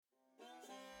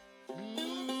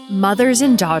Mothers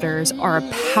and daughters are a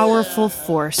powerful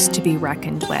force to be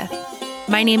reckoned with.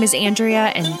 My name is Andrea,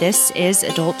 and this is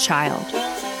Adult Child.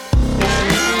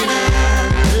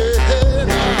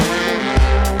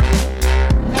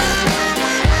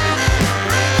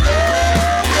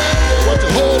 What you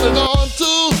holding on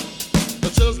to?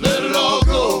 Just let it all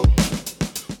go.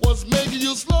 What's making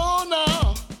you slow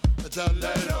now? Just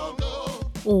let it all go.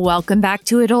 Welcome back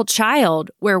to Adult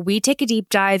Child, where we take a deep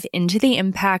dive into the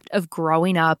impact of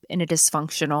growing up in a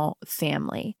dysfunctional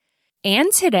family.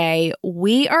 And today,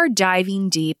 we are diving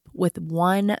deep with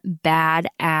one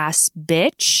badass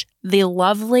bitch, the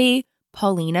lovely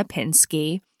Paulina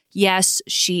Pinsky. Yes,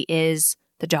 she is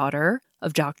the daughter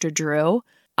of Dr. Drew.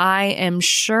 I am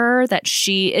sure that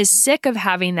she is sick of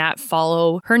having that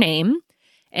follow her name.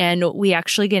 And we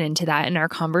actually get into that in our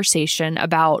conversation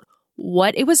about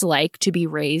what it was like to be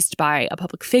raised by a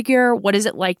public figure. What is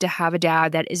it like to have a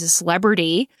dad that is a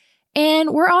celebrity?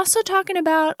 And we're also talking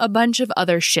about a bunch of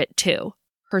other shit too.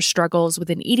 Her struggles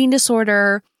with an eating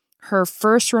disorder, her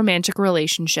first romantic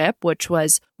relationship, which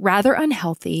was rather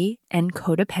unhealthy and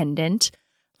codependent,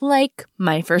 like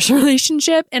my first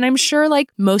relationship, and I'm sure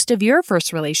like most of your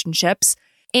first relationships,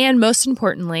 and most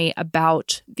importantly,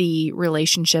 about the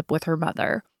relationship with her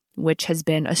mother, which has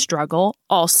been a struggle.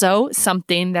 Also,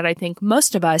 something that I think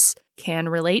most of us can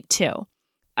relate to.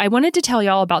 I wanted to tell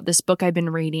y'all about this book I've been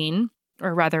reading,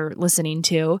 or rather listening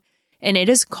to, and it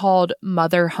is called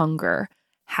Mother Hunger: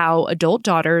 How Adult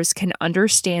Daughters Can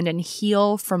Understand and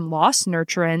Heal from Lost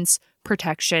Nurturance,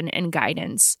 Protection, and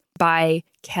Guidance by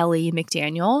Kelly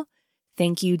McDaniel.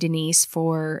 Thank you, Denise,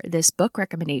 for this book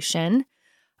recommendation.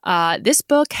 This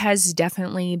book has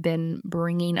definitely been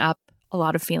bringing up a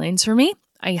lot of feelings for me.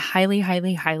 I highly,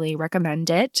 highly, highly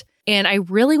recommend it. And I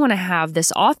really want to have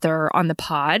this author on the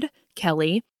pod,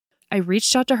 Kelly. I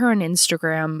reached out to her on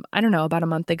Instagram, I don't know, about a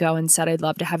month ago and said, I'd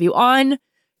love to have you on.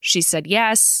 She said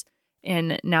yes.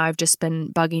 And now I've just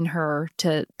been bugging her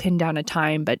to pin down a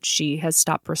time, but she has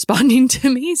stopped responding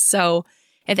to me. So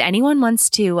if anyone wants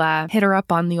to hit her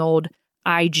up on the old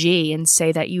IG and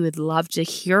say that you would love to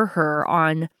hear her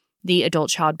on the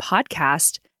Adult Child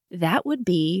podcast, that would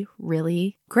be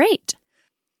really great.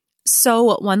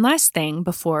 So one last thing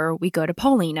before we go to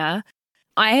Paulina.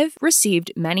 I have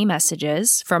received many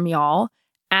messages from y'all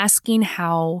asking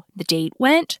how the date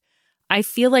went. I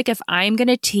feel like if I'm going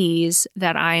to tease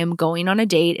that I am going on a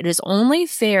date, it is only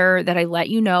fair that I let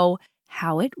you know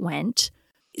how it went.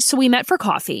 So we met for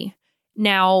coffee.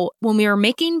 Now, when we were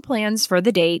making plans for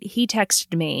the date, he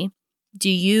texted me, "Do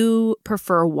you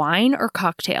prefer wine or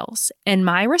cocktails?" And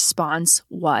my response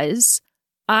was,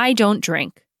 "I don't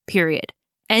drink, period.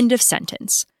 End of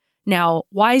sentence." Now,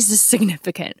 why is this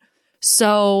significant?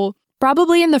 So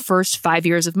probably in the first 5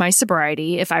 years of my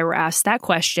sobriety, if I were asked that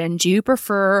question, do you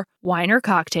prefer wine or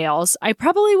cocktails? I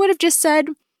probably would have just said,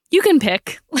 you can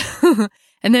pick,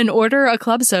 and then order a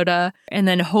club soda and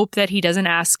then hope that he doesn't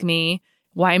ask me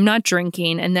why I'm not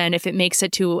drinking. And then if it makes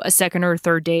it to a second or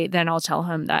third date, then I'll tell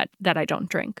him that I don't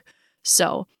drink.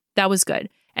 So that was good.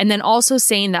 And then also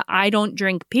saying that I don't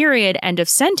drink, period, end of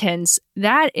sentence,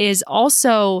 that is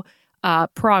also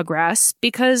progress,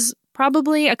 because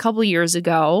probably a couple years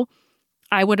ago,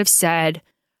 I would have said,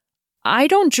 I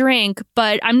don't drink,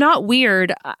 but I'm not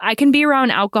weird. I can be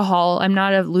around alcohol. I'm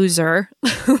not a loser.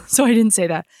 So I didn't say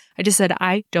that. I just said,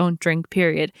 I don't drink,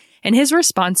 period. And his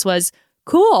response was,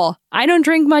 cool, I don't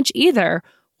drink much either.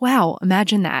 Wow,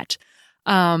 imagine that.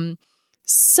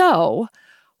 So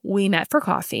we met for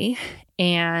coffee,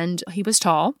 and he was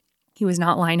tall. He was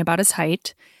not lying about his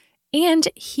height. And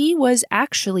he was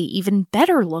actually even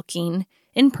better looking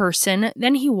in person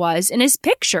than he was in his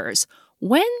pictures.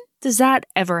 When does that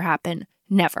ever happen?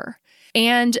 Never.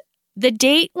 And the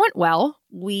date went well.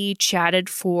 We chatted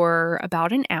for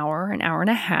about an hour and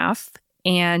a half,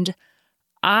 and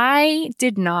I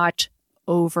did not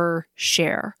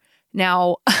overshare.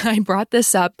 Now, I brought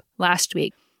this up last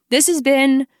week. This has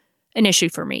been an issue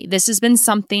for me. This has been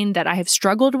something that I have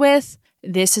struggled with.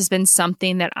 This has been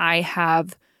something that I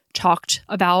have talked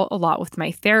about a lot with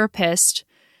my therapist.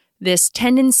 This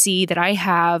tendency that I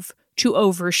have to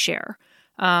overshare.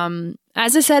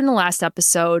 As I said in the last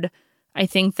episode, I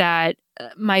think that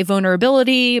my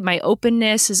vulnerability, my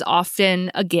openness is often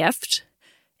a gift,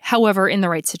 however, in the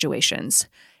right situations.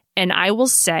 And I will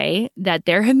say that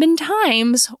there have been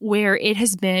times where it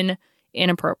has been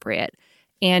inappropriate.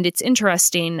 And it's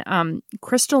interesting.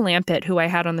 Crystal Lampett, who I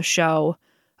had on the show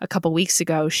a couple weeks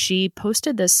ago, she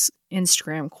posted this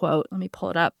Instagram quote. Let me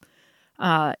pull it up.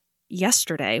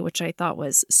 Yesterday, which I thought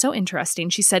was so interesting.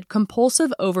 She said,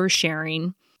 compulsive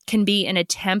oversharing can be an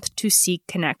attempt to seek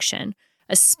connection.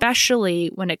 especially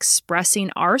when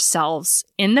expressing ourselves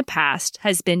in the past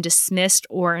has been dismissed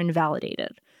or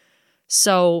invalidated.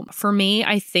 So for me,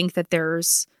 I think that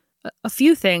there's a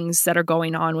few things that are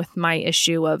going on with my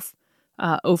issue of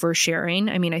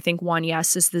oversharing. I mean, I think one,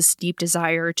 yes, is this deep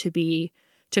desire to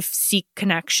seek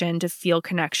connection, to feel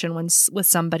connection with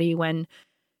somebody when,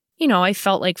 I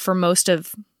felt like for most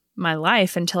of my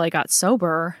life until I got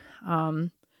sober,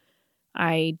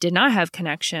 I did not have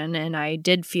connection and I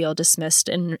did feel dismissed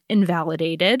and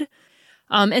invalidated.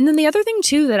 And then the other thing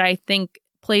too that I think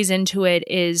plays into it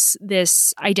is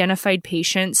this identified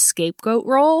patient scapegoat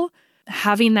role,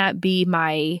 having that be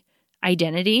my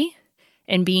identity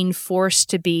and being forced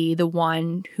to be the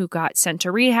one who got sent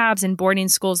to rehabs and boarding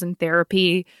schools and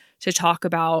therapy to talk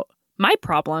about my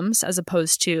problems as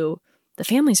opposed to the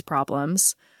family's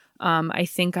problems. I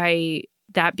think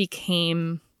that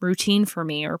became routine for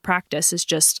me, or practice, is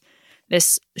just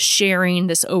this sharing,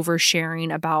 this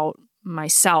oversharing about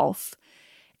myself.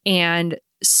 And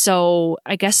so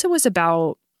I guess it was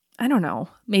about, I don't know,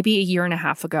 maybe a year and a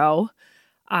half ago,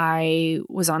 I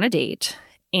was on a date.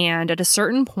 And at a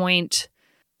certain point,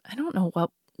 I don't know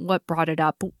what brought it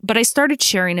up, but I started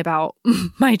sharing about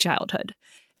my childhood.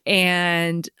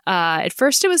 And at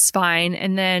first it was fine.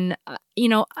 And then,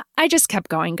 I just kept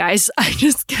going, guys. I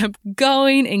just kept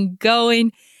going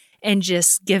and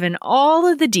just giving all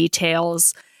of the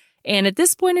details. And at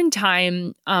this point in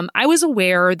time, I was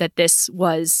aware that this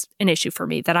was an issue for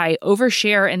me, that I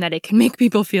overshare and that it can make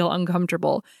people feel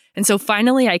uncomfortable. And so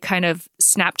finally, I kind of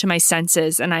snapped to my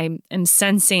senses, and I am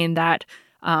sensing that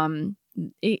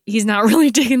he's not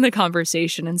really taking the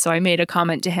conversation. And so I made a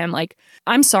comment to him like,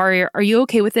 I'm sorry, are you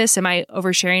okay with this? Am I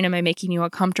oversharing? Am I making you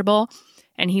uncomfortable?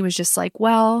 And he was just like,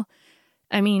 well,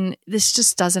 I mean, this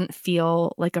just doesn't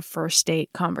feel like a first date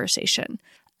conversation.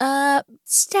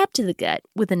 Stab to the gut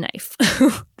with a knife.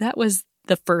 That was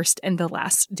the first and the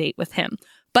last date with him.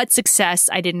 But success,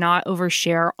 I did not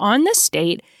overshare on this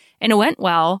date, and it went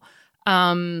well.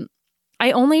 I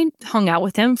only hung out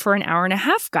with him for an hour and a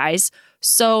half, guys.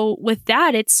 So with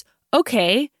that, it's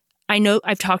okay. I know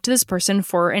I've talked to this person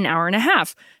for an hour and a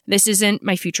half. This isn't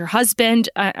my future husband.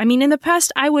 I mean, in the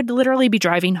past, I would literally be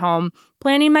driving home,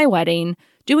 planning my wedding,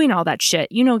 doing all that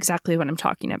shit. You know exactly what I'm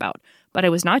talking about. But I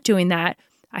was not doing that.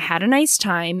 I had a nice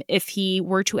time. If he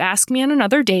were to ask me on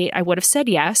another date, I would have said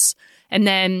yes. And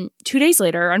then 2 days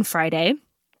later, on Friday,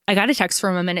 I got a text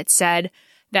from him, and it said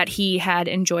that he had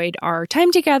enjoyed our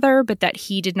time together, but that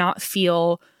he did not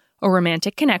feel a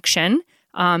romantic connection,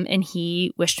 and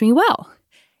he wished me well.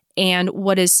 And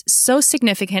what is so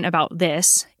significant about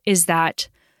this is that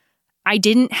I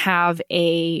didn't have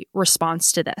a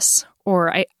response to this,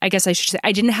 or I guess I should say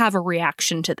I didn't have a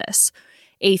reaction to this,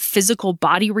 a physical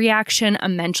body reaction, a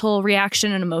mental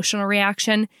reaction, an emotional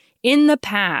reaction. In the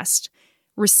past,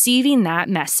 receiving that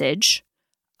message,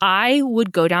 I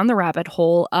would go down the rabbit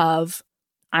hole of,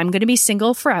 I'm going to be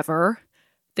single forever.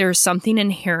 There's something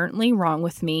inherently wrong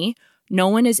with me. No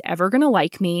one is ever going to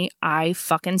like me. I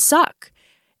fucking suck.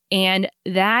 And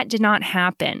that did not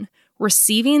happen.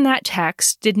 Receiving that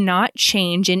text did not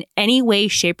change in any way,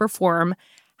 shape, or form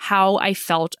how I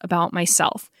felt about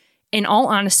myself. In all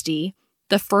honesty,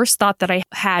 the first thought that I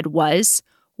had was,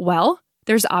 well,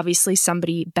 there's obviously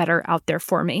somebody better out there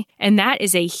for me. And that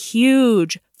is a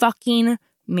huge fucking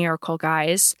miracle,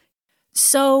 guys.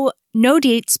 So no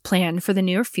dates planned for the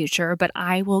near future, but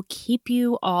I will keep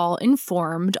you all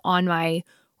informed on my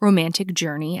romantic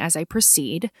journey as I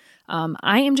proceed.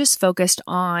 I am just focused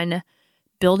on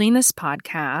building this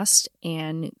podcast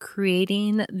and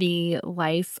creating the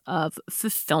life of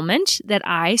fulfillment that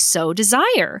I so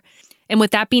desire. And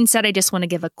with that being said, I just want to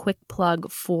give a quick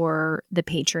plug for the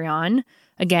Patreon.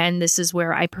 Again, this is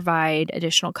where I provide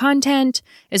additional content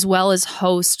as well as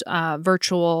host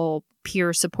virtual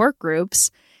peer support groups.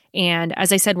 And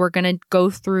as I said, we're going to go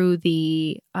through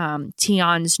the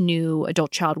Tion's new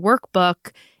adult child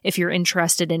workbook. If you're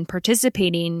interested in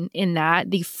participating in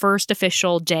that, the first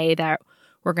official day that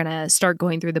we're going to start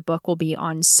going through the book will be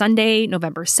on Sunday,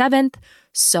 November 7th.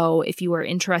 So if you are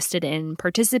interested in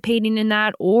participating in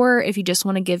that, or if you just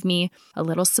want to give me a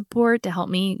little support to help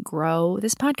me grow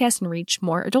this podcast and reach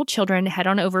more adult children, head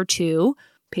on over to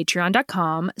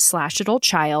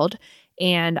patreon.com/adultchild.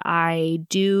 And I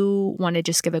do want to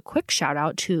just give a quick shout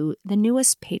out to the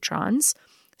newest patrons.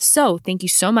 So thank you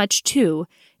so much to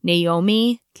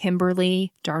Naomi,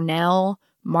 Kimberly, Darnell,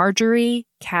 Marjorie,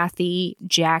 Kathy,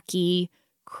 Jackie,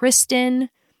 Kristen,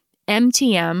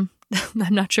 MTM,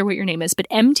 I'm not sure what your name is, but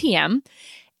MTM,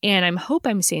 and I hope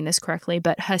I'm saying this correctly,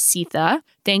 but Hasitha.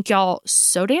 Thank y'all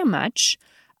so damn much.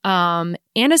 And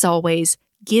as always,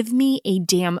 give me a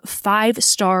damn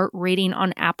 5-star rating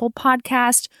on Apple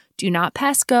Podcast. Do not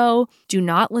pass go. Do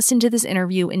not listen to this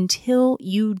interview until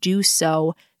you do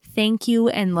so. Thank you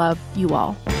and love you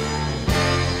all.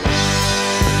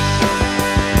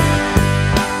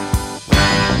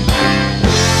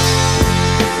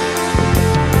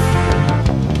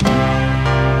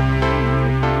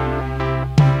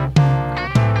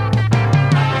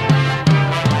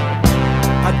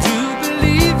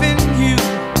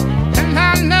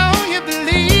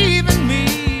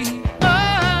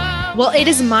 Well, it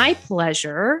is my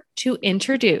pleasure to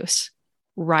introduce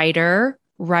writer,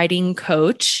 writing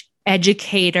coach,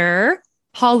 educator,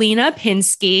 Paulina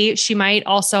Pinsky. She might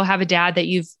also have a dad that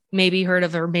you've maybe heard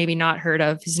of or maybe not heard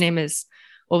of. His name is,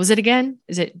 what was it again?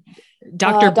 Is it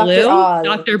Dr. Blue?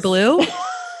 Dr. Blue?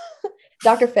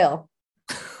 Dr. Phil.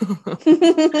 Dr.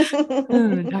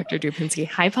 Drew Pinsky.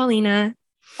 Hi, Paulina.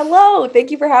 Hello.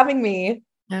 Thank you for having me.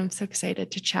 I'm so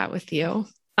excited to chat with you.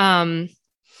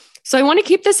 So I want to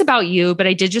keep this about you, but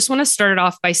I did just want to start it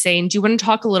off by saying, do you want to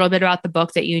talk a little bit about the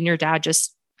book that you and your dad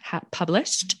just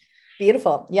published?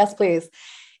 Beautiful. Yes, please.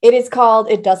 It is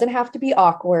called It Doesn't Have to Be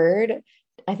Awkward.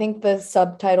 I think the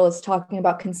subtitle is talking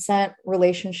about consent,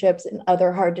 relationships, and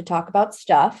other hard to talk about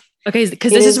stuff. Okay.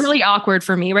 Because this is really awkward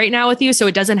for me right now with you. So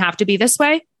it doesn't have to be this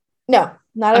way? No,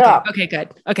 not at all. Okay, good.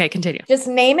 Okay, continue. Just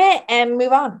name it and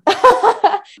move on.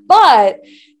 But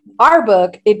our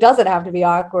book, It Doesn't Have to Be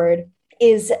Awkward,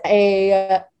 is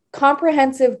a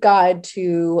comprehensive guide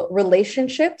to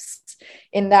relationships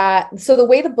in that. So the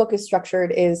way the book is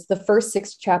structured is the first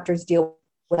 6 chapters deal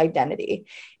with identity.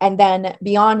 And then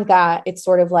beyond that, it's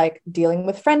sort of like dealing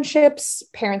with friendships,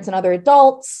 parents and other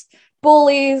adults,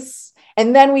 bullies.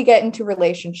 And then we get into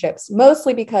relationships,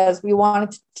 mostly because we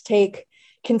wanted to take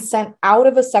consent out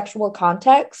of a sexual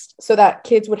context so that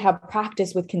kids would have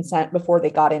practice with consent before they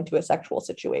got into a sexual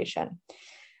situation.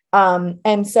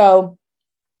 And so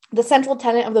the central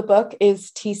tenet of the book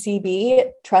is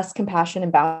TCB, trust, compassion,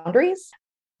 and boundaries.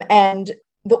 And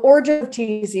the origin of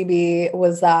TCB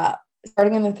was that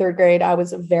starting in the 3rd grade, I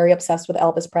was very obsessed with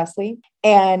Elvis Presley,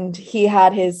 and he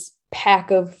had his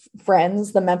pack of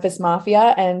friends, the Memphis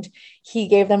Mafia, and he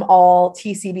gave them all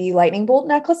TCB lightning bolt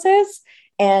necklaces.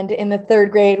 And in the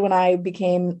 3rd grade, when I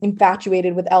became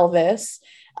infatuated with Elvis,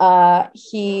 I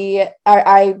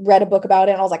read a book about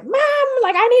it and I was like, Mom,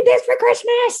 like I need this for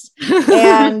Christmas.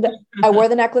 And I wore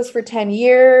the necklace for 10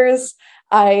 years.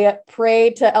 I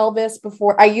prayed to Elvis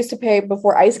before ice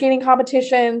skating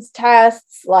competitions,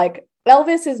 tests. Like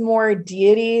Elvis is more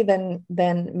deity than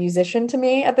musician to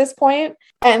me at this point.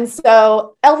 And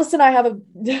so Elvis and I have a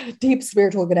deep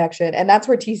spiritual connection, and that's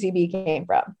where TCB came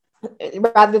from.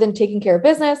 Rather than taking care of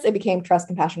business, it became trust,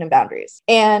 compassion, and boundaries.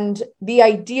 And the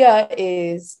idea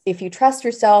is if you trust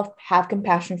yourself, have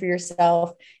compassion for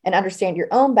yourself, and understand your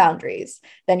own boundaries,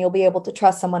 then you'll be able to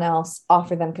trust someone else,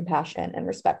 offer them compassion, and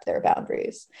respect their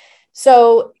boundaries.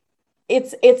 So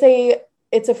it's a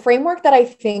framework that I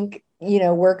think,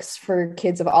 works for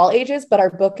kids of all ages, but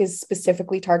our book is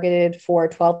specifically targeted for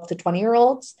 12 to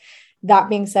 20-year-olds. That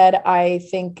being said, I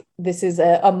think this is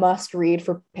a must read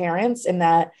for parents in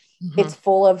that it's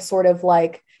full of sort of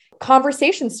like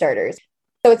conversation starters.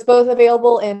 So it's both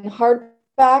available in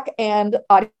hardback and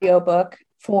audiobook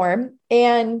form.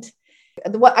 And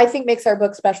what I think makes our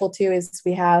book special too is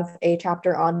we have a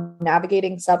chapter on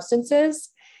navigating substances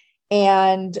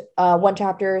and one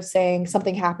chapter saying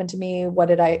something happened to me. What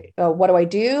do I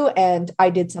do? And I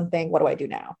did something. What do I do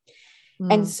now?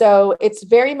 And so it's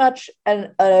very much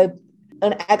an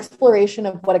exploration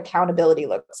of what accountability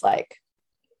looks like.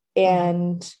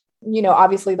 And,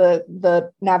 obviously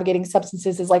the navigating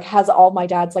substances is like, has all my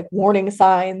dad's like warning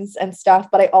signs and stuff.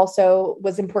 But I also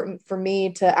was important for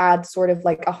me to add sort of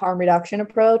like a harm reduction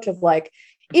approach of like,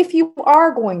 if you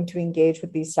are going to engage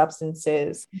with these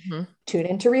substances, tune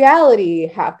into reality,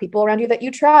 have people around you that you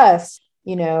trust,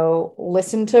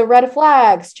 listen to red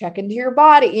flags, check into your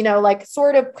body, like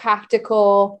sort of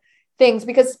practical things,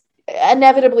 because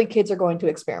inevitably kids are going to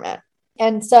experiment.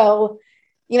 And so,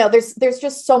 there's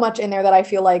just so much in there that I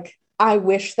feel like I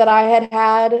wish that I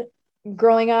had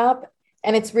growing up.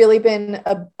 And it's really been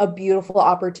a beautiful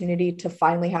opportunity to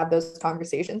finally have those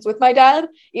conversations with my dad,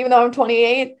 even though I'm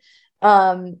 28.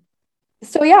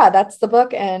 So yeah, that's the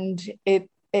book. And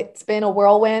it's been a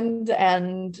whirlwind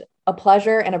and a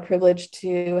pleasure and a privilege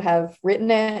to have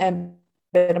written it and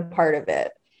been a part of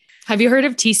it. Have you heard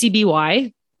of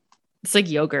TCBY? It's like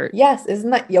yogurt. Yes. Isn't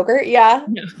that yogurt? Yeah.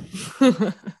 No.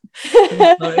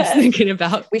 That's what I was thinking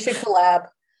about. We should collab.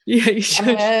 Yeah, you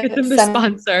should get them to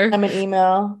sponsor. I'm an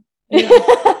email.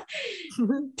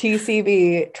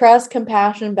 TCB, trust,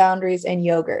 compassion, boundaries, and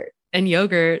yogurt. And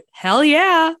yogurt. Hell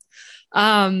yeah.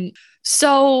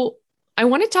 So I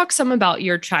want to talk some about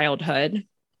your childhood.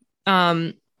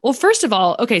 Well, first of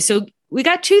all, okay, so we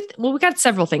got we got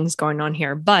several things going on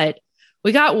here, but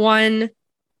we got one,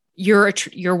 you're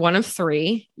one of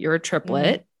three, you're a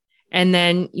triplet. And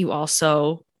then you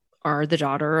also are the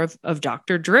daughter of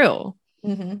Dr. Drew.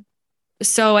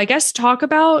 So I guess talk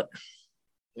about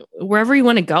wherever you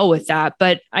want to go with that.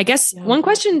 But I guess one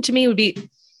question to me would be,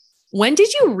 when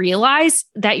did you realize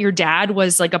that your dad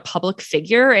was like a public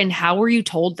figure, and how were you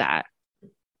told that?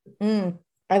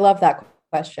 I love that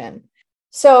question.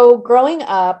 So growing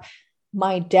up,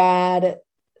 my dad,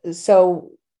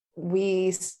 so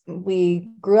we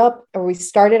grew up, or we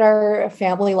started our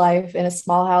family life in a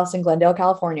small house in Glendale,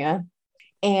 California.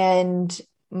 And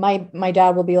my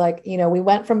dad will be like, you know, we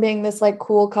went from being this like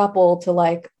cool couple to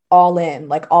like all in,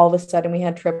 like all of a sudden we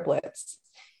had triplets.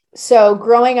 So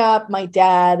growing up, my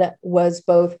dad was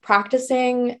both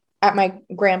practicing at my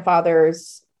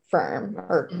grandfather's firm,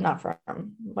 or not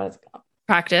firm, what is it called?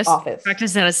 Practice. Office.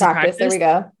 Practice. Practice. There we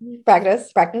go.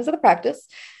 Practice of the practice.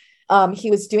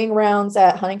 He was doing rounds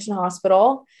at Huntington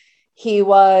Hospital. He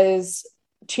was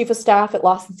chief of staff at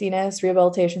Los Encinas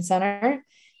Rehabilitation Center.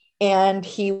 And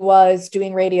he was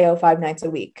doing radio 5 nights a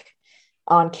week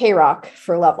on K-Rock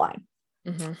for Loveline.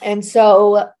 And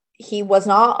so he was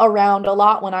not around a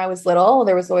lot when I was little.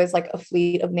 There was always like a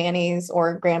fleet of nannies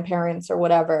or grandparents or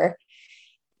whatever.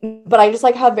 But I just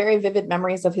like have very vivid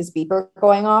memories of his beeper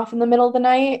going off in the middle of the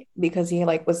night because he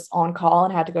like was on call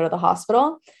and had to go to the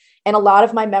hospital. And a lot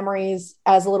of my memories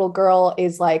as a little girl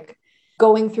is like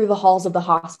going through the halls of the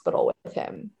hospital with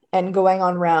him and going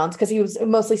on rounds, because he was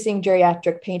mostly seeing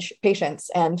geriatric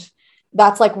patients. And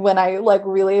that's like when I like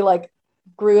really like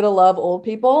grew to love old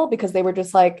people, because they were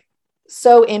just like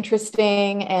so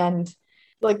interesting. And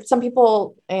like some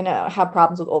people, you know, have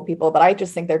problems with old people, but I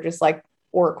just think they're just like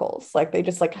oracles. Like they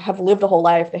just like have lived a whole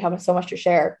life. They have so much to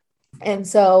share. And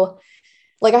so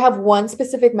like I have one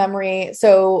specific memory.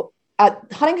 So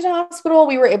at Huntington Hospital,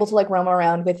 we were able to like roam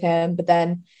around with him, but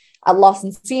then at Los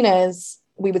Encinas,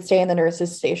 we would stay in the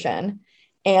nurses station.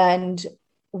 And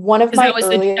one of my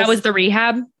earliest... That was the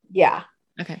rehab? Yeah.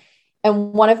 Okay.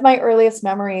 And one of my earliest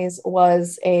memories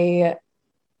was a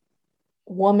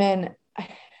woman,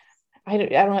 I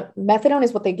don't know, methadone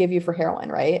is what they give you for heroin,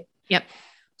 right? Yep.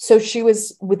 So she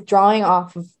was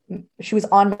she was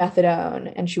on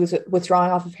methadone and she was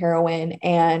withdrawing off of heroin.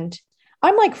 And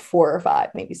I'm like 4 or 5,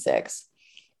 maybe 6.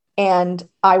 And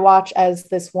I watch as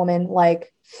this woman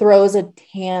like throws a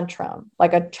tantrum,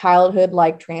 like a childhood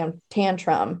like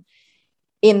tantrum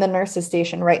in the nurse's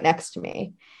station right next to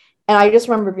me. And I just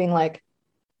remember being like,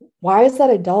 why is that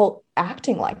adult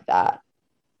acting like that?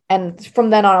 And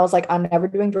from then on, I was like, I'm never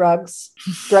doing drugs.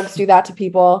 Drugs do that to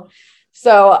people.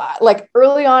 So like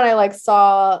early on, I like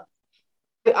saw,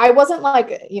 I wasn't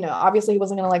like, you know, obviously he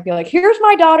wasn't going to like be like, here's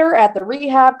my daughter at the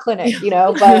rehab clinic, you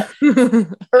know, but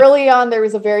early on there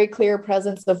was a very clear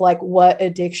presence of like what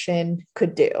addiction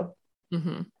could do.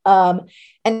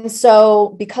 And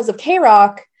so because of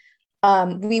K-Rock,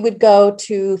 we would go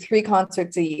to 3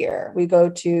 concerts a year. We go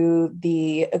to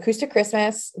the Acoustic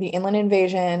Christmas, the Inland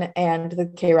Invasion, and the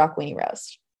K-Rock Weenie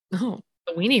Roast. Oh,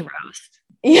 the Weenie Roast.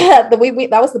 Yeah, that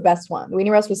was the best one. The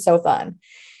Weenie Roast was so fun.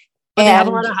 They have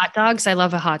a lot of hot dogs. I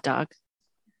love a hot dog.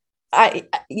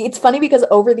 It's funny because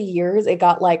over the years it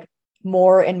got like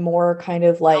more and more kind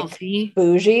of like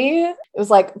bougie. It was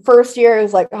like first year it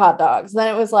was like hot dogs,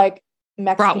 then it was like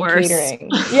Mexican catering.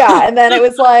 Yeah, and then it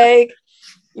was like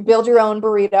you build your own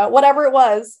burrito, whatever it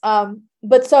was.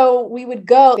 But so we would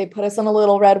go. They put us on a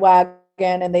little red wagon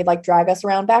and they'd like drag us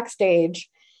around backstage,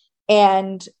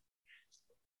 and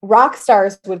rock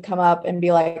stars would come up and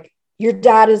be like, your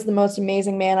dad is the most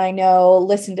amazing man I know.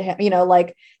 Listen to him. You know,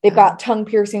 like they've got tongue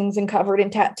piercings and covered in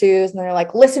tattoos. And they're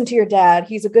like, listen to your dad.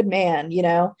 He's a good man, you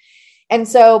know? And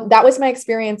so that was my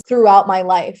experience throughout my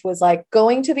life, was like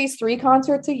going to these 3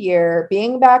 concerts a year,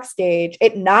 being backstage,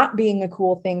 it not being a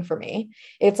cool thing for me.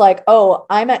 It's like, oh,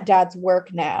 I'm at dad's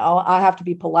work now. I have to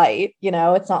be polite. You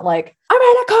know, it's not like I'm at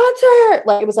a concert.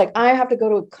 Like it was like, I have to go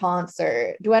to a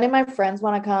concert. Do any of my friends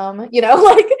want to come? You know,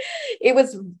 like it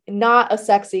was not a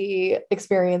sexy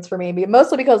experience for me,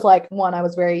 mostly because like 1, I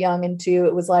was very young, and 2,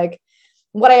 it was like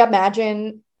what I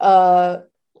imagine,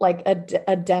 like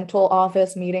a dental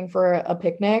office meeting for a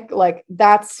picnic. Like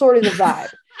that's sort of the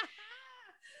vibe.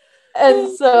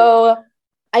 And so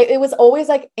it was always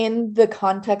like in the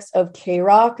context of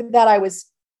K-Rock that I was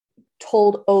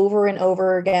told over and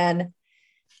over again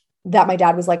that my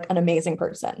dad was like an amazing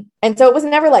person. And so it was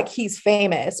never like, he's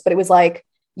famous, but it was like,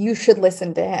 you should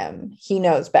listen to him. He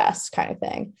knows best kind of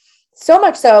thing. So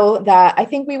much so that I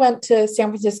think we went to San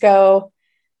Francisco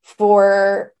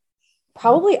for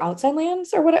probably Outside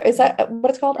Lands, or what is that what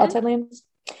it's called? Mm-hmm. Outside Lands.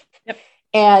 Yep.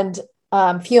 And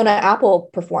Fiona Apple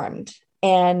performed,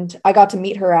 and I got to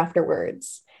meet her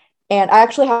afterwards. And I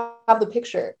actually have the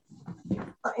picture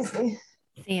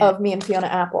of me and Fiona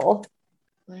Apple.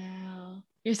 Wow.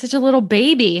 You're such a little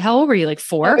baby. How old were you? Like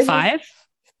 4 or 5?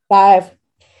 5.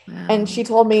 Wow. And she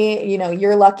told me, you know,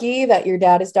 you're lucky that your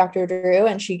dad is Dr. Drew.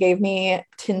 And she gave me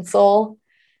tinsel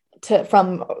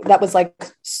from that was like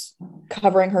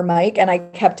covering her mic. And I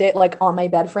kept it like on my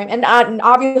bed frame. And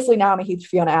obviously now I'm a huge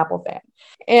Fiona Apple fan.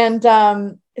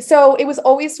 And so it was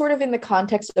always sort of in the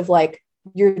context of like,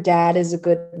 your dad is a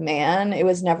good man. It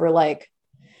was never like,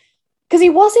 because he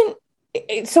wasn't.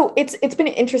 So it's been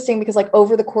interesting because like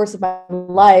over the course of my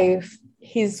life,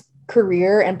 his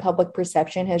career and public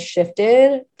perception has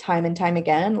shifted time and time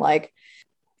again. Like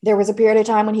there was a period of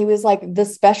time when he was like the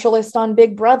specialist on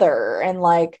Big Brother, and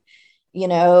like, you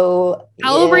know,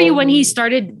 how old were you when he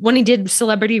did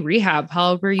Celebrity Rehab?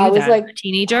 How old were you? I was like a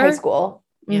teenager, high school.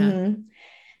 Yeah. Mm-hmm.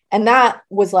 And that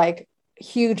was like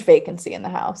huge vacancy in the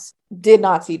house. Did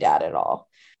not see dad at all.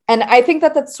 And I think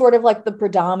that that's sort of like the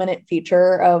predominant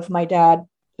feature of my dad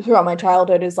throughout my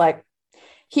childhood is like,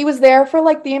 he was there for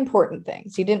like the important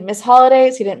things. He didn't miss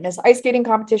holidays. He didn't miss ice skating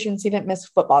competitions. He didn't miss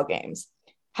football games.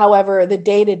 However, the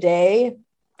day to day,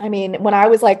 I mean, when I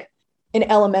was like in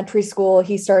elementary school,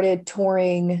 he started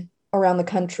touring around the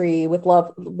country with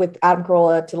Adam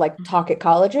Carolla to like talk at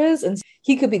colleges. And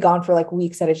he could be gone for like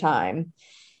weeks at a time.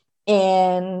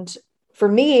 And for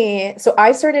me, so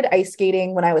I started ice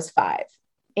skating when I was 5.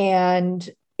 And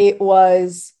it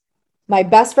was my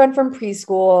best friend from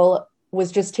preschool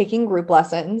was just taking group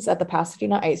lessons at the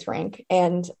Pasadena ice rink.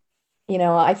 And, you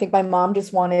know, I think my mom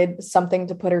just wanted something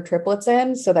to put her triplets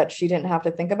in so that she didn't have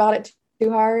to think about it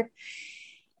too hard.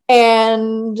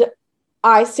 And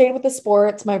I stayed with the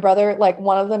sports. My brother, like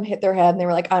one of them hit their head and they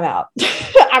were like, I'm out.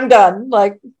 I'm done.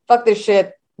 Like, fuck this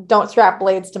shit. Don't strap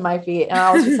blades to my feet. And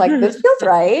I was just like, this feels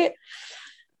right.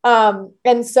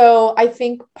 And so I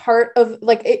think part of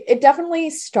like, it definitely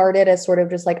started as sort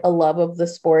of just like a love of the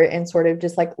sport and sort of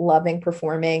just like loving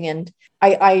performing. And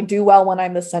I do well when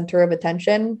I'm the center of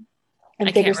attention,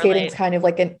 and figure skating is kind of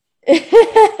like an,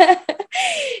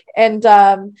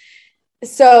 and,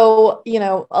 so, you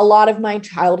know, a lot of my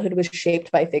childhood was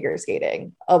shaped by figure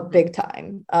skating a big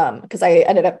time. Cause I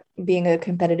ended up being a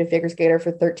competitive figure skater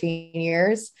for 13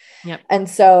 years. Yep. And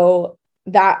so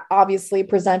that obviously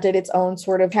presented its own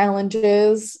sort of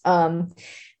challenges.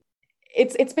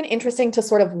 It's been interesting to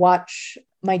sort of watch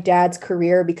my dad's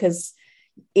career because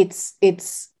it's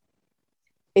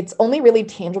only really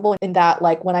tangible in that,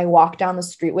 like when I walk down the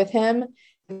street with him,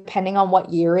 depending on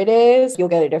what year it is, you'll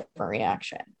get a different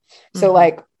reaction. Mm-hmm. So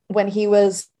like when he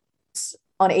was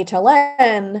on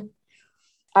HLN,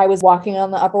 I was walking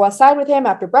on the Upper West Side with him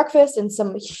after breakfast, and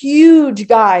some huge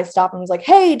guy stopped and was like,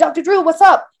 "Hey, Dr. Drew, what's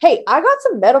up? Hey, I got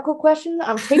some medical questions.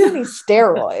 I'm taking these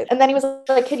steroids." And then he was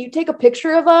like, "Can you take a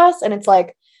picture of us?" And it's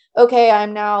like, okay,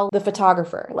 I'm now the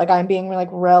photographer. Like I'm being like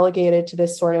relegated to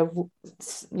this sort of,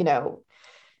 you know,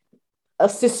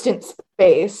 assistant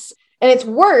space. And it's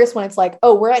worse when it's like,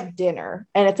 oh, we're at dinner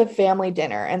and it's a family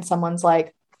dinner and someone's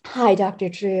like, "Hi, Dr.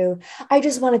 Drew. I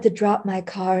just wanted to drop my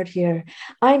card here.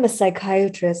 I'm a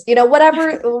psychiatrist." You know,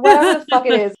 whatever the fuck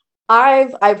it is.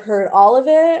 I've heard all of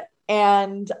it,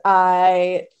 and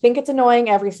I think it's annoying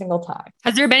every single time.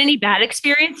 Has there been any bad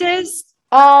experiences?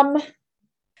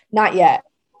 Not yet.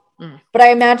 But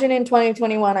I imagine in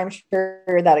 2021, I'm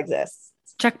sure that exists.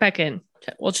 Check back in.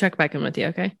 We'll check back in with you,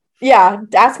 okay? Yeah,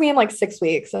 ask me in like 6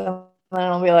 weeks, and then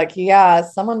I'll be like, "Yeah,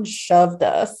 someone shoved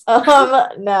us."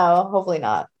 No, hopefully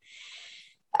not.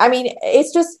 I mean,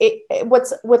 it's just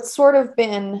what's sort of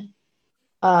been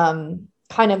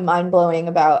kind of mind-blowing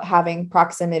about having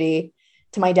proximity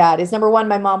to my dad is, number one,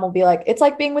 my mom will be like, "It's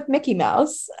like being with Mickey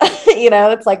Mouse." You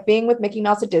know, it's like being with Mickey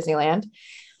Mouse at Disneyland.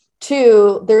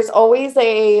 2, there's always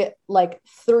a like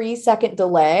 3-second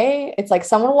delay. It's like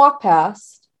someone walk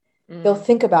past, they'll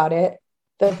think about it,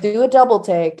 they'll do a double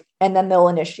take, and then they'll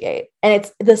initiate. And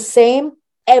it's the same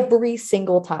every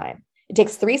single time. It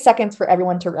takes 3 seconds for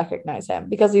everyone to recognize him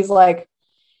because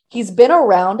he's been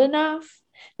around enough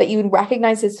that you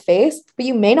recognize his face, but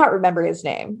you may not remember his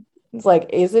name. It's like,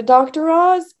 is it Dr.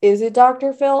 Oz? Is it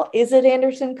Dr. Phil? Is it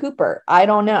Anderson Cooper? I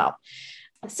don't know.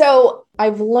 So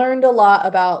I've learned a lot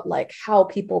about like how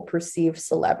people perceive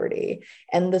celebrity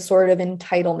and the sort of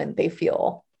entitlement they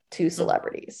feel to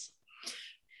celebrities.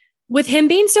 With him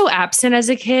being so absent as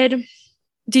a kid,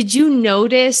 did you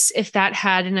notice if that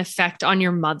had an effect on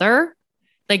your mother?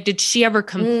 Like, did she ever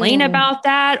complain about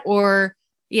that? Or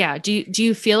Yeah. Do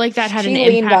you feel like that had an She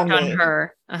leaned impact on on me.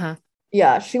 her? Uh-huh.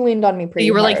 Yeah, she leaned on me pretty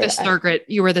You were hard. like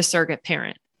you were the surrogate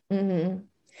parent. Mhm.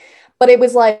 But it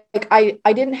was like I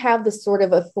didn't have the sort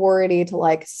of authority to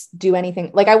like do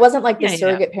anything. Like I wasn't like the Yeah.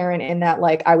 surrogate parent in that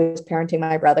like I was parenting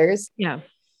my brothers. Yeah.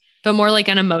 But more like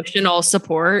an emotional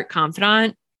support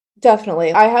confidant.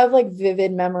 Definitely. I have like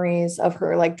vivid memories of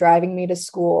her like driving me to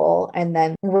school and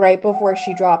then right before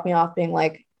she dropped me off being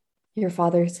like, your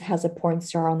father has a porn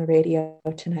star on the radio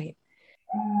tonight.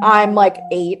 I'm like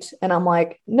 8 and I'm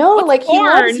like, no, What's like porn?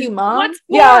 he loves you, mom. What's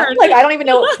Yeah, porn? like I don't even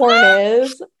know what porn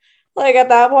is. Like at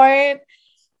that point.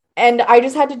 And I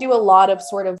just had to do a lot of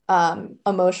sort of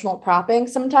emotional propping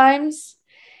sometimes.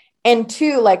 And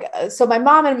two, like, so my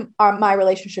mom and my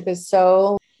relationship is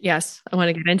so, Yes, I want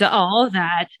to get into all of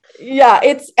that. yeah,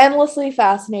 it's endlessly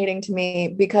fascinating to me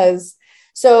because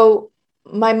so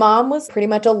my mom was pretty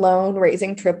much alone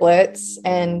raising triplets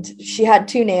and she had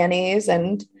 2 nannies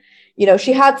and, you know,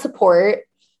 she had support,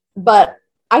 but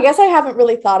I guess I haven't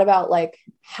really thought about like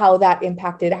how that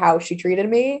impacted how she treated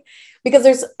me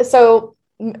because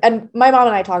and my mom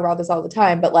and I talk about this all the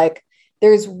time, but like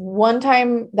there's one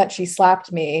time that she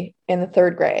slapped me in the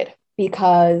 3rd grade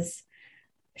because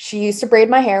she used to braid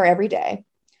my hair every day.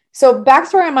 So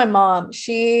backstory on my mom,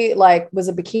 she like was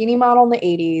a bikini model in the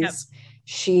 80s. Yep.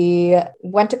 She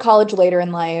went to college later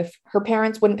in life. Her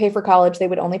parents wouldn't pay for college. They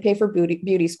would only pay for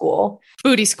beauty school.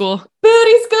 Booty school.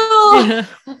 Booty school. Yeah.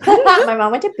 My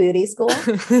mom went to booty school.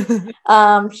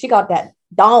 She got that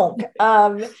donk.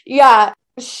 Yeah.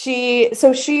 She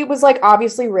was like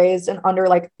obviously raised and under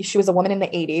like she was a woman in the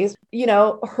 80s. You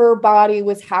know, her body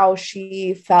was how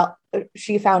she felt.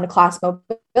 She found a class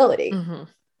mobility. Mm-hmm.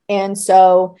 And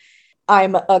so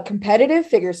I'm a competitive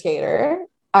figure skater.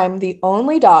 I'm the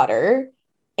only daughter.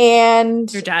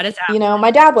 And your dad is out. You know,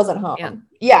 my dad wasn't home.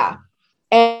 Yeah.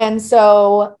 And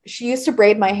so she used to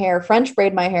braid my hair, French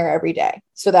braid my hair every day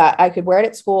so that I could wear it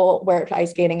at school, wear it to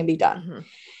ice skating and be done. Mm-hmm.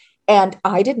 And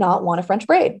I did not want a French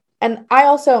braid. And I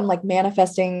also am like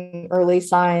manifesting early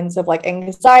signs of like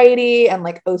anxiety and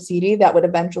like OCD that would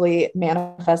eventually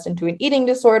manifest into an eating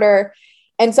disorder.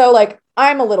 And so like,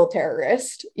 I'm a little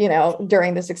terrorist, you know,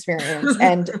 during this experience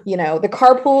and, you know, the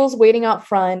carpool's waiting out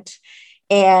front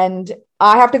and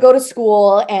I have to go to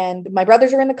school and my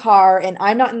brothers are in the car and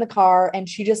I'm not in the car. And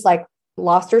she just like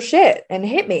lost her shit and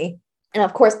hit me. And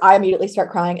of course I immediately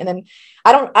start crying. And then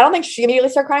I don't think she immediately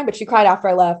started crying, but she cried after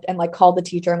I left and like called the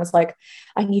teacher and was like,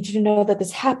 I need you to know that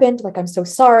this happened. Like, I'm so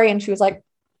sorry. And she was like,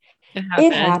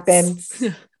 it happens.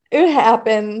 It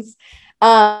happens.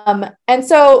 And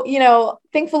so, you know,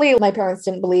 thankfully my parents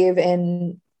didn't believe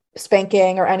in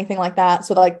spanking or anything like that.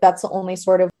 So like, that's the only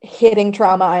sort of hitting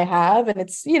trauma I have. And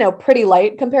it's, you know, pretty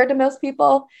light compared to most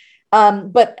people.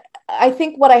 But I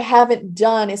think what I haven't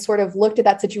done is sort of looked at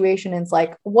that situation and it's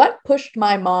like, what pushed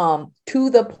my mom to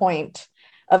the point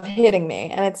of hitting me?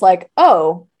 And it's like,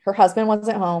 oh, her husband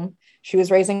wasn't home. She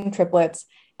was raising triplets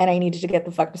and I needed to get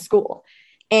the fuck to school.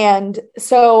 And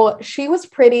so she was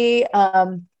pretty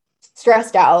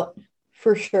stressed out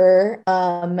for sure.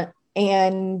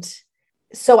 And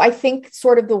so I think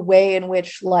sort of the way in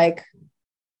which like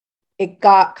it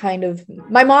got kind of,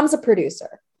 my mom's a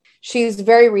producer. She's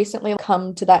very recently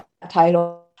come to that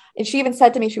title. And she even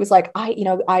said to me, she was like, I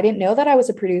didn't know that I was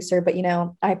a producer, but you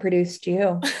know, I produced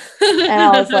you. And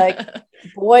I was like,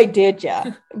 boy, did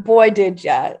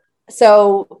ya.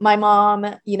 So my mom,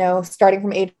 you know, starting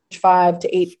from age 5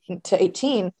 to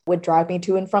 18 would drive me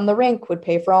to and from the rink, would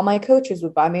pay for all my coaches,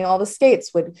 would buy me all the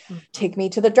skates, would take me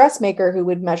to the dressmaker who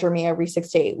would measure me every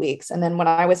 6 to 8 weeks. And then when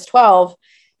I was 12,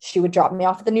 she would drop me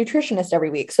off at the nutritionist every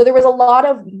week. So there was a lot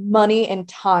of money and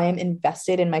time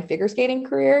invested in my figure skating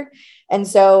career. And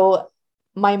so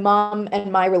my mom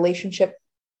and my relationship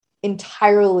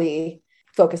entirely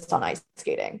focused on ice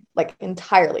skating.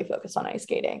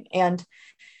 And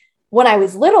when I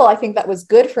was little, I think that was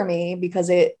good for me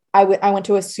because I went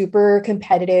to a super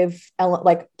competitive,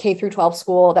 like K through 12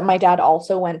 school that my dad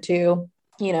also went to.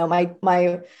 You know,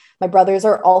 my brothers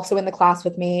are also in the class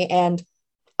with me, and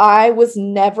I was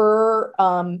never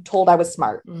told I was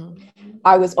smart. Mm.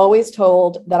 I was always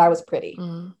told that I was pretty.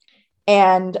 Mm.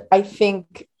 And I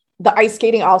think the ice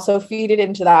skating also feeded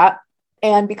into that.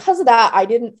 And because of that, I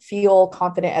didn't feel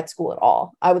confident at school at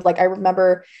all. I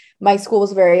remember my school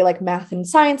was very like math and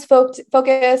science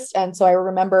focused. And so I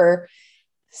remember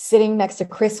sitting next to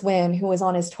Chris Wynn, who was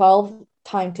on his 12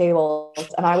 timetables,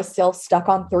 and I was still stuck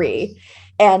on 3.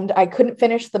 And I couldn't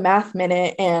finish the math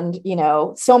minute. And, you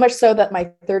know, so much so that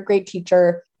my 3rd grade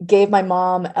teacher gave my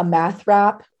mom a math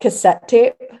rap cassette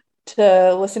tape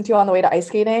to listen to on the way to ice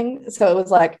skating. So it was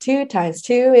like 2 times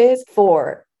 2 is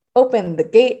 4. open the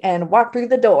gate and walk through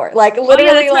the door. Like literally,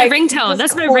 that's my like ringtone.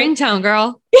 That's my ringtone,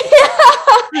 girl.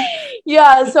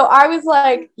 Yeah. So I was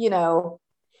like, you know,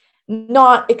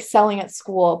 not excelling at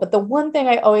school, but the one thing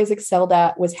I always excelled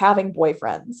at was having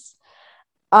boyfriends.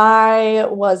 I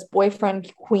was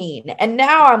boyfriend queen. And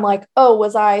now I'm like, oh,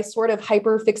 was I sort of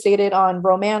hyper fixated on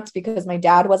romance because my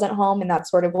dad wasn't home? And that's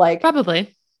sort of like,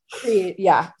 Probably.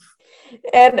 Yeah.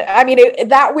 And I mean,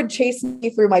 that would chase me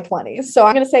through my 20s. So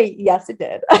I'm going to say, yes, it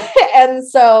did. And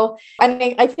so,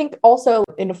 I think also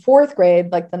in fourth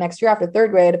grade, like the next year after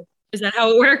third grade. Is that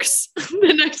how it works?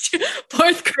 The next year,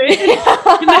 fourth grade,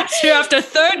 the next year after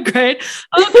third grade.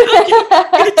 Oh,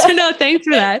 good to know. Thanks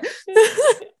for that.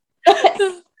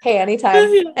 Hey,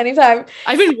 anytime.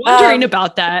 I've been wondering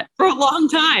about that for a long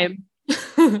time.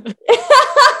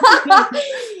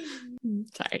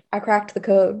 Sorry. I cracked the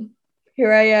code.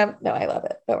 Here I am. No, I love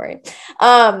it. Don't worry.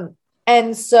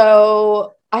 And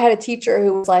so I had a teacher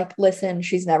who was like, listen,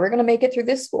 she's never going to make it through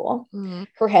this school. Mm-hmm.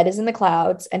 Her head is in the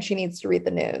clouds and she needs to read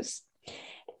the news.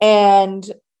 And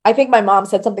I think my mom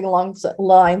said something along the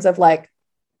lines of like,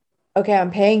 okay,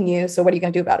 I'm paying you. So what are you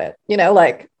going to do about it? You know,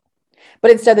 like,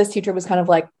 but instead this teacher was kind of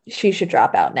like, she should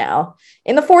drop out now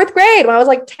in the fourth grade when I was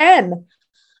like 10.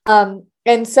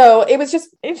 And so it's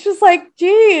just like,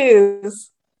 geez,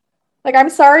 like, I'm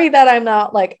sorry that I'm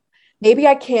not like, maybe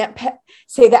I can't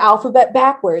say the alphabet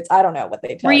backwards. I don't know what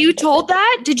they tell you. Were you me. told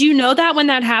that? Did you know that when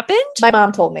that happened? My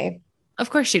mom told me. Of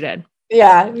course she did.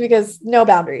 Yeah, because no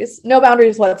boundaries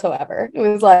whatsoever. It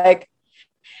was like,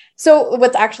 so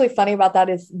what's actually funny about that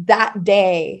is that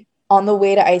day on the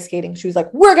way to ice skating, she was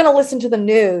like, we're going to listen to the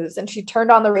news. And she turned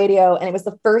on the radio and it was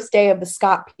the first day of the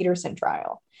Scott Peterson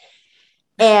trial.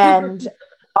 And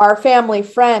our family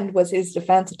friend was his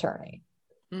defense attorney.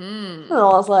 And I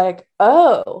was like,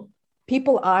 oh,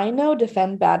 people I know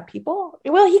defend bad people?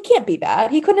 Well, he can't be bad.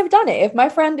 He couldn't have done it. If my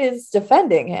friend is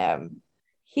defending him,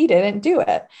 he didn't do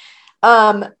it.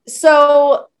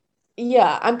 So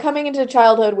yeah, I'm coming into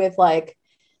childhood with like,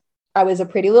 I was a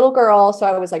pretty little girl. So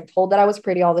I was like told that I was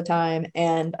pretty all the time.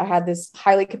 And I had this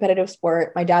highly competitive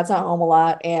sport. My dad's not home a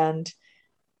lot. And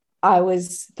I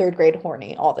was third grade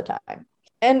horny all the time.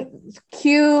 And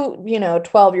cute,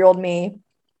 12-year-old me,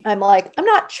 I'm like, I'm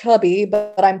not chubby,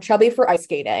 but I'm chubby for ice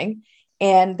skating.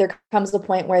 And there comes the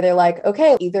point where they're like,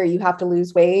 okay, either you have to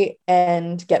lose weight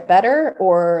and get better,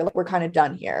 or we're kind of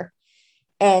done here.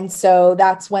 And so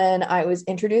that's when I was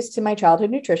introduced to my childhood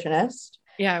nutritionist.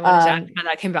 Yeah, I want to ask how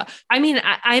that came about. I mean,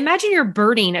 I imagine you're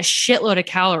burning a shitload of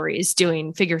calories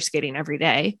doing figure skating every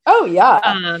day. Oh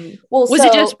yeah. Was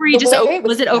it just where you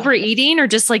was it overeating or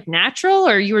just like natural,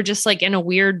 or you were just like in a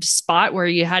weird spot where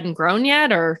you hadn't grown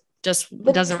yet, or just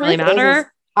doesn't really matter? Is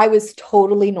I was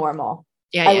totally normal.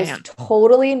 I was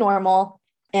totally normal.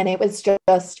 And it was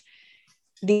just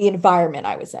the environment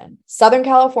I was in, Southern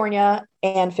California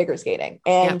and figure skating.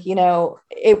 And,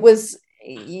 it was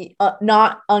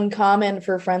not uncommon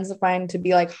for friends of mine to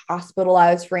be like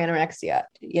hospitalized for anorexia,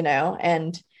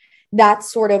 and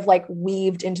that's sort of like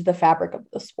weaved into the fabric of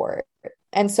the sport.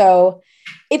 And so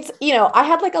it's, I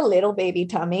had like a little baby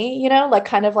tummy, like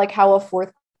kind of like how a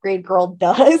fourth grade girl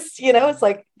does, it's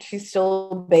like, she's still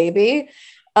a baby.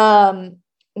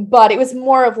 But it was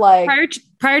more of like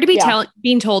prior to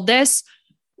being told this,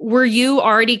 were you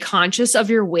already conscious of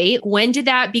your weight? When did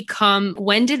that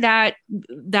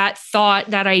thought,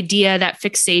 that idea, that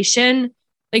fixation,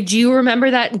 like, do you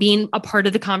remember that being a part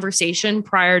of the conversation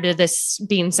prior to this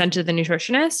being sent to the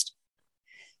nutritionist?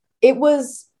 It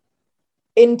was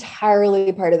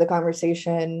entirely part of the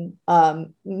conversation.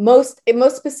 It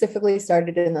most specifically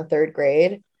started in the third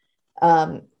grade.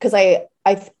 Cause I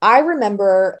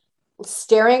remember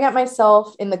staring at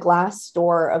myself in the glass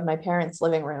door of my parents'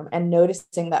 living room and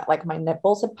noticing that like my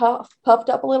nipples had puffed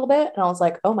up a little bit. And I was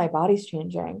like, oh, my body's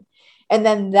changing. And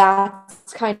then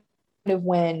that's kind of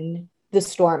when the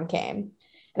storm came.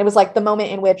 And it was like the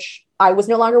moment in which I was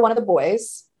no longer one of the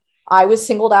boys. I was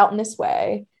singled out in this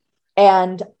way.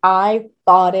 And I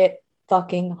fought it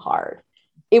fucking hard.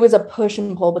 It was a push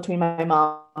and pull between my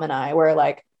mom and I, where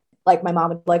like my mom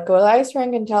would like go to the ice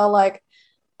rink and tell like,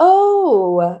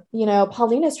 oh,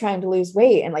 Paulina's trying to lose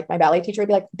weight. And like my ballet teacher would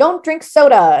be like, don't drink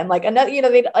soda. And like another,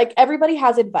 they like, everybody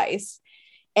has advice.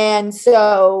 And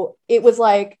so it was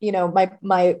like,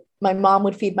 my mom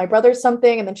would feed my brother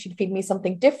something and then she'd feed me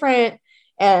something different.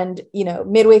 And,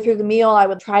 midway through the meal, I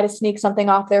would try to sneak something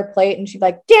off their plate and she'd be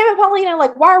like, damn it, Paulina,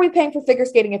 like, why are we paying for figure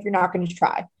skating if you're not going to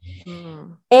try?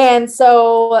 And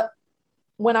so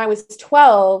when I was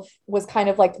 12 was kind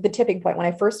of like the tipping point when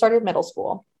I first started middle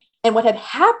school. And what had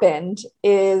happened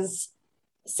is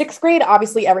sixth grade,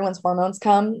 obviously everyone's hormones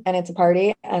come and it's a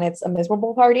party and it's a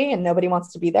miserable party and nobody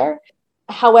wants to be there.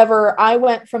 However, I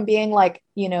went from being like,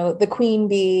 the queen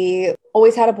bee,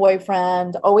 always had a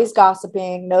boyfriend, always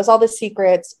gossiping, knows all the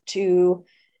secrets, to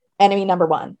enemy number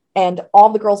one. And all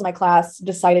the girls in my class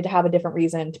decided to have a different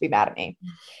reason to be mad at me.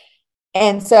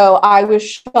 And so I was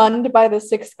shunned by the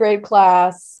sixth grade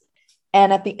class.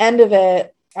 And at the end of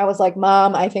it, I was like,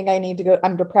 Mom, I think I need to go.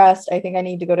 I'm depressed. I think I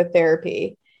need to go to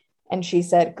therapy. And she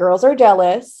said, girls are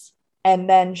jealous. And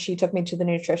then she took me to the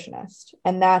nutritionist.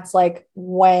 And that's like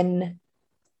when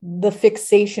the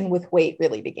fixation with weight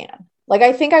really began. Like,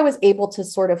 I think I was able to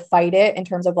sort of fight it in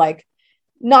terms of like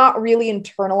not really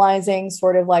internalizing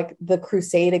sort of like the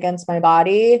crusade against my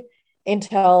body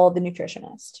until the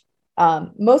nutritionist.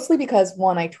 Mostly because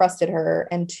one, I trusted her,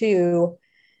 and two,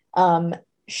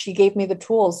 she gave me the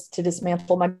tools to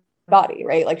dismantle my body,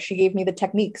 right? Like, she gave me the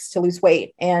techniques to lose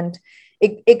weight. And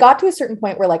it got to a certain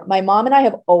point where like my mom and I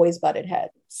have always butted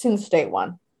heads since day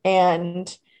one.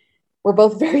 And we're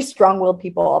both very strong-willed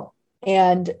people.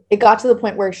 And it got to the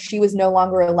point where she was no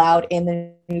longer allowed in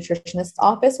the nutritionist's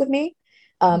office with me.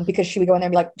 Because she would go in there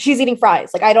and be like, she's eating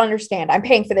fries. Like, I don't understand. I'm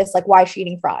paying for this. Like, why is she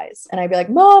eating fries? And I'd be like,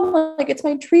 Mom, like, it's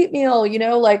my treat meal,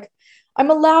 like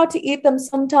I'm allowed to eat them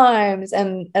sometimes.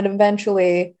 And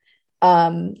eventually,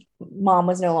 Mom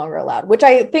was no longer allowed, which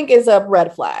I think is a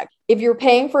red flag. If you're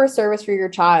paying for a service for your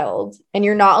child and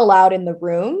you're not allowed in the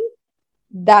room,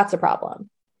 that's a problem.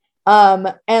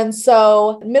 And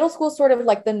so middle school is sort of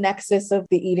like the nexus of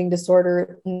the eating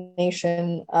disorder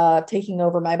nation, taking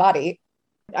over my body.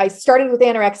 I started with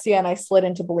anorexia and I slid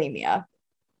into bulimia.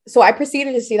 So I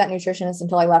proceeded to see that nutritionist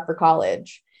until I left for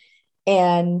college.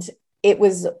 And it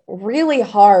was really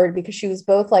hard because she was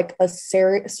both like a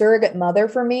surrogate mother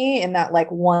for me, and that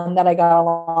like one that I got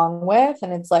along with.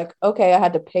 And it's like, okay, I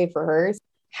had to pay for hers.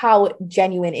 How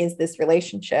genuine is this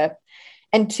relationship?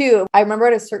 And two, I remember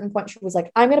at a certain point, she was like,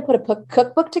 I'm going to put a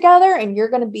cookbook together and you're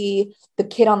going to be the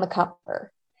kid on the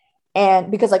cover.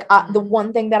 And because like the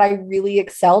one thing that I really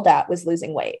excelled at was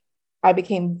losing weight. I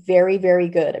became very, very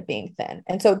good at being thin.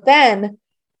 And so then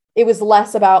it was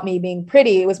less about me being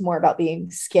pretty. It was more about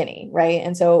being skinny. Right.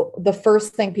 And so the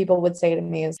first thing people would say to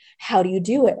me is, how do you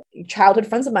do it? Childhood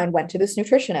friends of mine went to this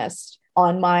nutritionist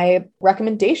on my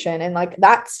recommendation. And like,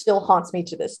 that still haunts me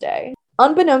to this day.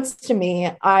 Unbeknownst to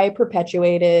me, I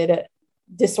perpetuated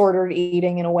disordered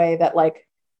eating in a way that like,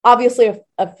 obviously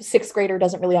a sixth grader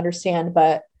doesn't really understand,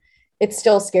 but it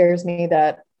still scares me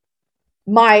that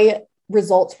my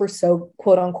results were so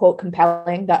quote unquote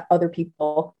compelling that other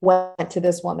people went to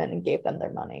this woman and gave them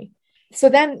their money. So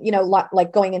then,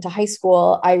 like going into high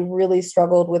school, I really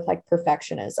struggled with like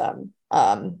perfectionism.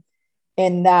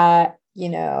 In that,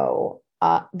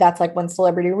 that's like when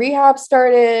Celebrity Rehab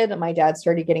started. My dad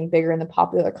started getting bigger in the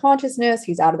popular consciousness.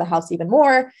 He's out of the house even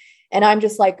more. And I'm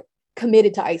just like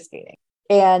committed to ice skating.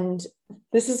 And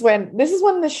this is when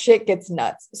the shit gets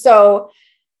nuts. So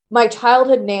my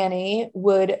childhood nanny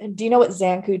do you know what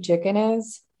Zanku chicken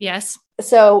is? Yes.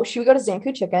 So she would go to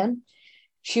Zanku chicken.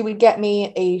 She would get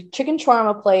me a chicken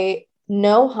shawarma plate,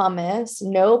 no hummus,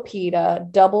 no pita,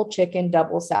 double chicken,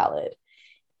 double salad.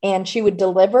 And she would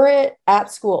deliver it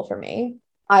at school for me.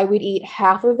 I would eat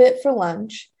half of it for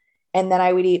lunch. And then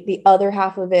I would eat the other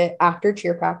half of it after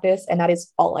cheer practice. And that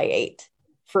is all I ate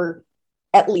for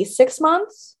at least 6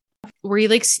 months. Were you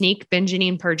like sneak binging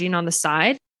and purging on the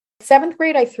side? Seventh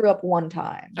grade, I threw up one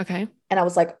time. Okay. And I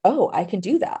was like, oh, I can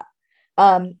do that.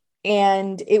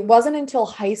 And it wasn't until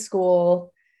high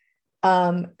school,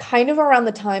 kind of around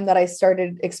the time that I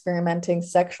started experimenting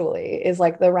sexually, is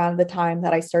like around the time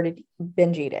that I started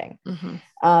binge eating,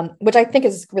 which I think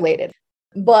is related.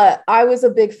 But I was a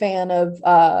big fan of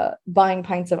buying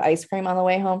pints of ice cream on the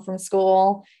way home from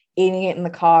school, eating it in the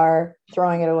car,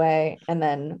 throwing it away, and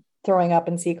then throwing up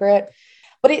in secret.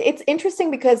 But it's interesting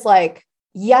because like,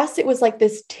 yes, it was like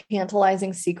this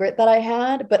tantalizing secret that I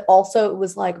had, but also it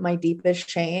was like my deepest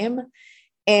shame.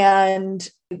 And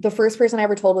the first person I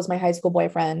ever told was my high school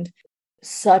boyfriend.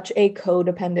 Such a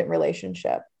codependent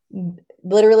relationship.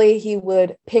 Literally, he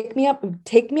would pick me up,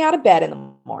 take me out of bed in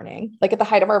the morning, like at the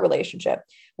height of our relationship,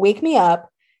 wake me up,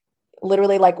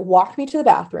 literally like walk me to the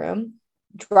bathroom,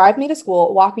 drive me to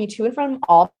school, walk me to and from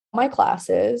all my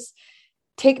classes,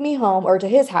 take me home or to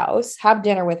his house, have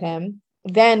dinner with him.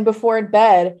 Then before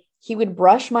bed, he would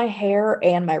brush my hair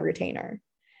and my retainer.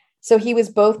 So he was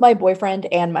both my boyfriend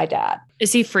and my dad.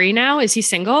 Is he free now? Is he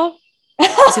single?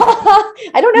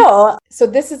 I don't know. So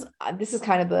this is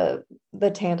kind of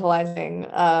the tantalizing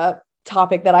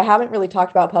topic that I haven't really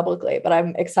talked about publicly, but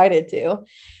I'm excited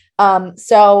to.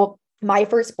 So my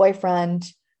first boyfriend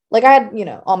like I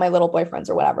had, all my little boyfriends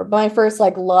or whatever, but my first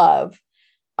like love,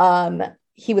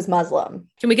 he was Muslim.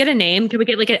 Can we get a name? Can we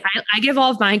get like I give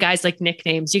all of my guys like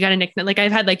nicknames. You got a nickname? Like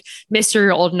I've had like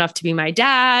Mr. Old Enough to Be My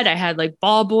Dad. I had like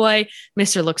Ball Boy.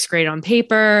 Mr. Looks Great on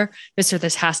Paper. Mr.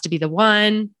 This Has to Be the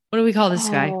One. What do we call this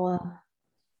guy?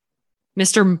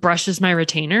 Mr. Brushes My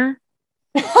Retainer.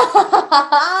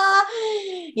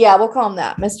 Yeah, we'll call him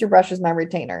that. Mr. Brushes My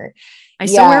Retainer. I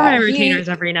still wear my retainers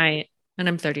every night, and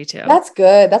I'm 32. That's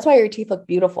good. That's why your teeth look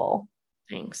beautiful.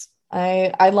 Thanks.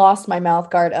 I lost my mouth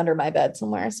guard under my bed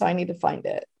somewhere, so I need to find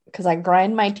it because I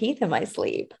grind my teeth in my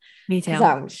sleep. Me too.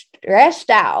 I'm stressed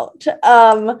out.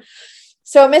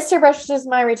 So Mr. Brushes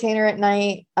My Retainer at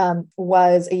night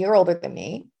was a year older than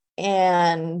me,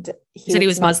 and he said he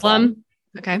was Muslim.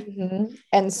 Okay. Mm-hmm.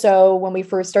 And so when we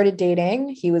first started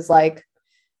dating, he was like,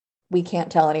 "We can't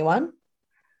tell anyone,"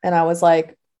 and I was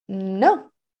like,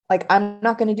 "No, like I'm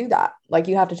not going to do that. Like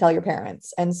you have to tell your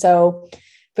parents." And so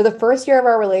for the first year of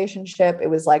our relationship, it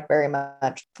was like very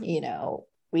much,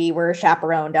 we were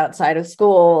chaperoned outside of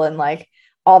school and like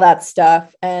all that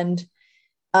stuff. And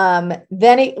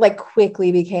then it like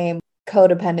quickly became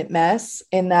codependent mess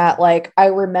in that, like, I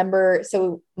remember,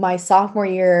 so my sophomore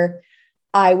year,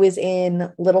 I was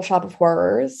in Little Shop of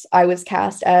Horrors. I was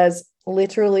cast as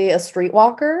literally a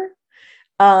streetwalker.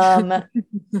 And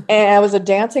I was a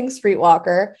dancing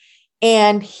streetwalker,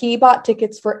 and he bought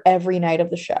tickets for every night of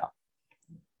the show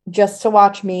just to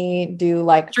watch me do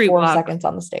like 4 seconds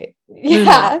on the stage.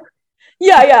 Yeah.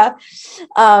 Yeah.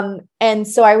 And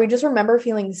so I would just remember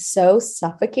feeling so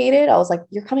suffocated. I was like,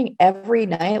 "You're coming every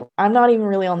night. I'm not even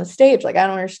really on the stage. Like, I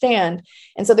don't understand."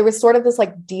 And so there was sort of this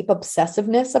like deep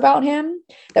obsessiveness about him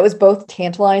that was both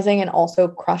tantalizing and also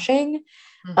crushing.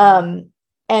 Mm-hmm.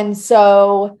 And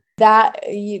so that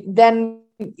then,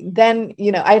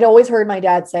 I'd always heard my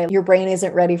dad say, "Your brain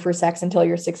isn't ready for sex until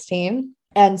you're 16.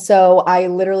 And so I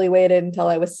literally waited until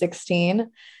I was 16.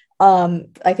 I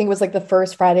think it was like the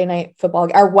first Friday night football,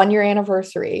 our 1-year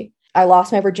anniversary. I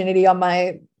lost my virginity on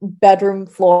my bedroom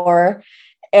floor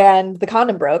and the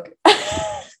condom broke.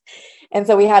 And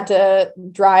so we had to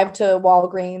drive to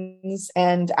Walgreens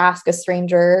and ask a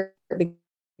stranger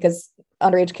because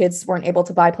underage kids weren't able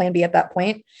to buy Plan B at that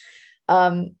point,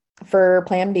 for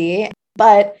Plan B.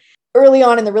 But early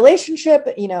on in the relationship,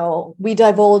 we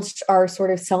divulged our sort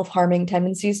of self-harming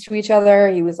tendencies to each other.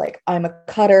 He was like, "I'm a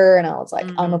cutter." And I was like,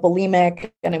 "I'm a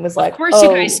bulimic." And it was like, of course you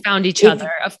guys found each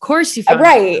other. Of course you found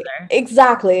each other.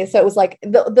 Exactly. So it was like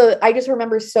I just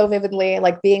remember so vividly,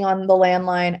 like being on the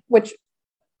landline,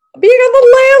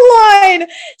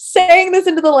 saying this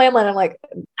into the landline. I'm like,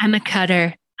 "I'm a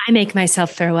cutter. I make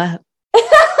myself throw up."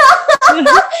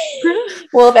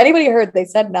 Well, if anybody heard, they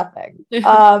said nothing.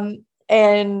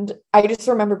 And I just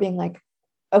remember being like,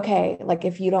 "Okay, like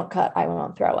if you don't cut, I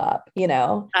won't throw up,"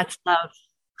 That's love.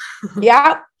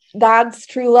 Yeah, that's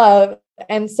true love.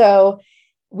 And so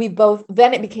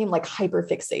then it became like hyper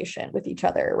fixation with each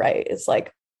other, right? It's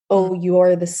like, "Oh,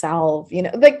 you're the salve,"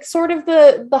 like sort of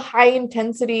the high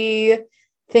intensity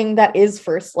thing that is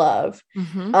first love.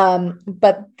 Mm-hmm.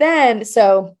 But then,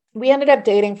 so we ended up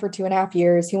dating for 2.5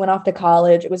 years. He went off to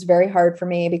college. It was very hard for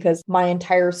me because my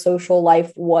entire social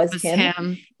life was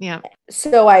him. Yeah.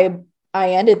 So I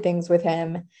ended things with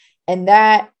him, and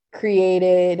that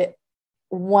created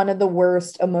one of the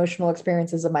worst emotional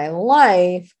experiences of my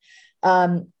life.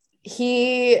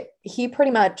 He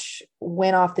pretty much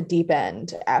went off the deep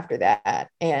end after that.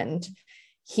 And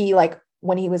he, like,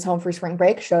 when he was home for spring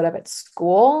break, showed up at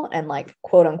school and like,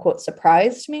 quote unquote,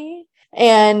 surprised me.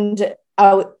 And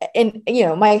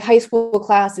my high school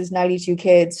class is 92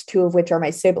 kids, 2 of which are my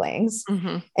siblings.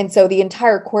 Mm-hmm. And so the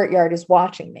entire courtyard is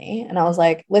watching me. And I was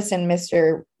like, "Listen,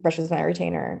 Mr. Brushes My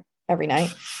Retainer every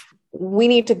night, we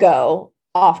need to go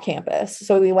off campus."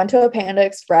 So we went to a Panda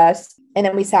Express, and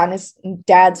then we sat in his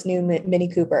dad's new Mini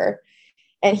Cooper.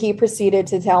 And he proceeded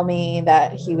to tell me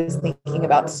that he was thinking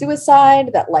about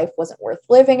suicide, that life wasn't worth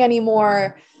living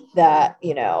anymore, that,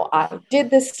 I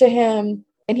did this to him.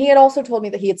 And he had also told me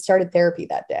that he had started therapy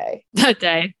that day.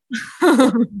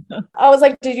 I was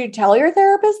like, "Did you tell your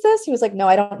therapist this?" He was like, "No,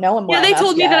 I don't know him well enough. They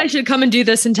told me that I should come and do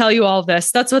this and tell you all this.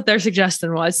 That's what their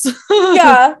suggestion was."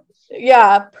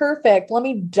 Yeah, perfect. Let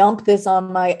me dump this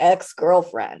on my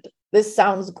ex-girlfriend. This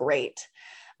sounds great.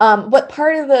 But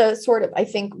part of the sort of, I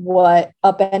think, what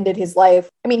upended his life,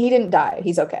 I mean, he didn't die.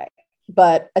 He's okay.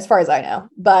 But as far as I know,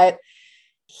 but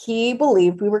he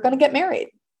believed we were going to get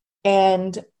married.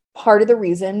 And part of the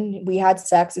reason we had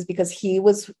sex is because he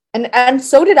was, and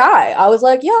so did I. I was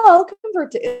like, "Yeah, I'll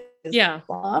convert to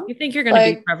Islam." You think you're going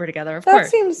to be forever together? Of course.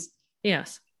 That seems,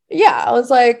 yes. Yeah. I was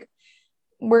like,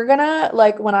 we're gonna,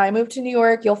 like, when I move to New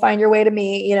York, you'll find your way to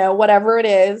me, you know, whatever it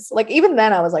is. Like, even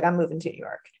then I was like, I'm moving to New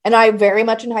York. And I very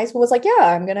much in high school was like, yeah,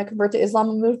 I'm going to convert to Islam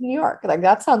and move to New York. Like,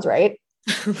 that sounds right.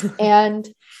 And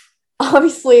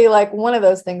obviously, like, one of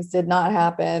those things did not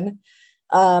happen.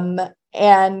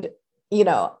 And, you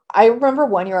know, I remember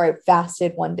one year I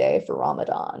fasted one day for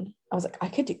Ramadan. I was like, I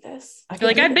could do this. I've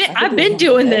been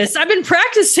doing this. I've been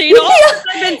practicing all since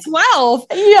I've been 12.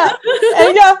 Yeah.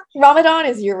 And yeah, Ramadan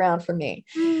is year round for me.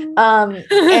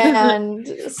 And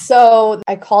so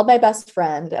I called my best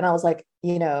friend and I was like,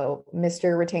 you know,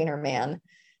 Mr. Retainer Man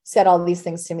said all these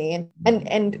things to me.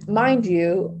 And mind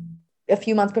you, a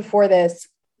few months before this,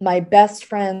 my best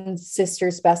friend's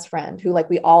sister's best friend, who like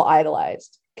we all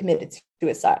idolized, committed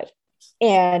suicide.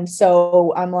 And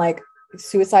so I'm like,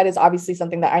 suicide is obviously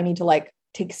something that I need to like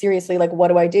take seriously. Like, what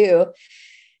do I do?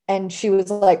 And she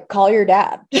was like, call your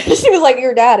dad. She was like,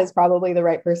 your dad is probably the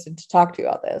right person to talk to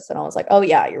about this. And I was like, oh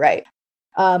yeah, you're right.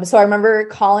 So I remember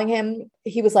calling him.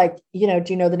 He was like, you know,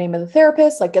 do you know the name of the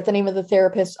therapist? Like, get the name of the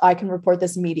therapist. I can report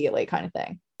this immediately, kind of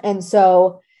thing. And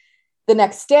so the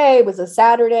next day was a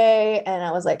Saturday and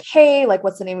I was like, hey, like,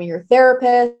 what's the name of your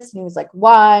therapist? And he was like,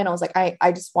 why? And I was like,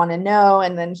 I just want to know.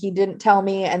 And then he didn't tell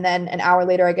me. And then an hour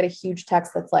later, I get a huge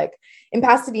text that's like, in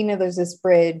Pasadena, there's this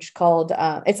bridge called,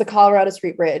 it's a Colorado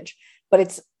Street Bridge, but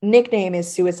its nickname is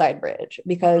Suicide Bridge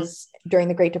because during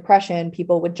the Great Depression,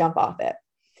 people would jump off it.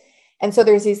 And so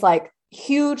there's these like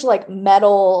huge, like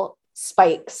metal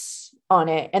spikes on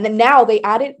it. And then now they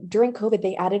added, during COVID,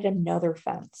 they added another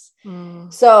fence.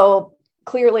 So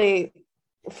clearly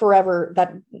forever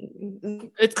that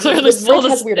it's clearly still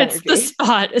the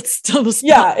spot. It's still the spot.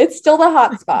 Yeah, it's still the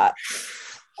hot spot.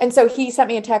 And so he sent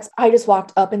me a text. I just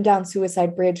walked up and down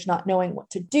Suicide Bridge, not knowing what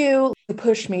to do. He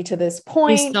pushed me to this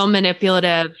point. He's so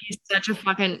manipulative. He's such a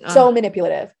fucking so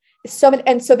manipulative.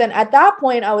 And so then at that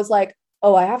point I was like,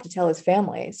 oh, I have to tell his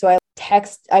family. So I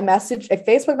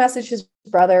Facebook messaged his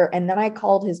brother, and then I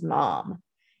called his mom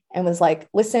and was like,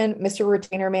 listen, Mr.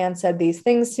 Retainer Man said these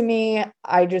things to me.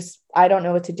 I don't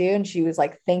know what to do. And she was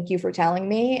like, thank you for telling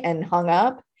me, and hung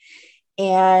up.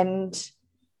 And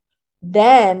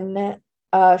then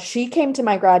she came to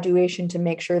my graduation to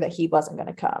make sure that he wasn't going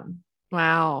to come.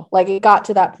 Wow. Like, it got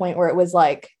to that point where it was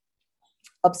like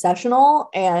obsessional.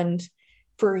 And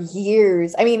for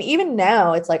years, I mean, even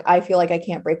now it's like, I feel like I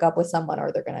can't break up with someone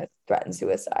or they're going to threaten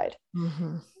suicide.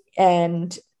 Mm-hmm.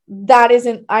 And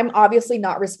I'm obviously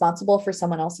not responsible for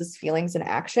someone else's feelings and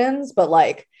actions, but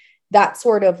like that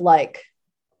sort of like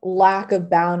lack of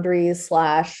boundaries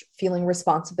 / feeling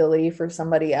responsibility for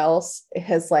somebody else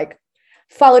has like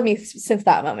followed me since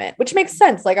that moment, which makes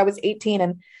sense. Like, I was 18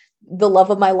 and the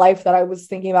love of my life that I was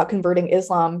thinking about converting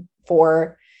Islam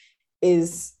for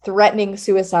is threatening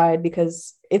suicide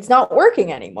because it's not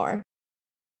working anymore.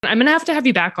 I'm going to have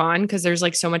you back on because there's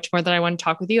like so much more that I want to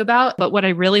talk with you about. But what I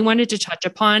really wanted to touch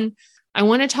upon, I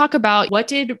want to talk about, what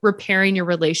did repairing your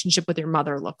relationship with your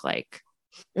mother look like?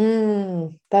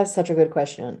 That's such a good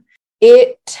question.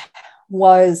 It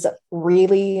was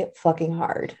really fucking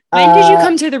hard. When did you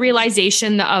come to the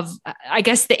realization of, I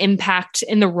guess, the impact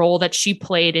and the role that she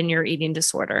played in your eating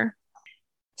disorder?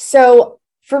 So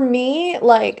for me,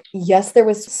 like, yes, there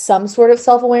was some sort of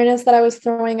self-awareness that I was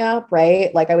throwing up,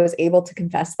 right? Like, I was able to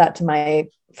confess that to my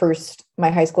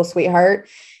high school sweetheart,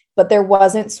 but there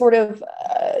wasn't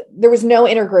there was no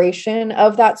integration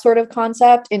of that sort of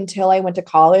concept until I went to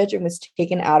college and was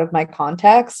taken out of my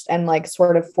context and like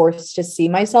sort of forced to see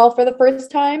myself for the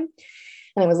first time.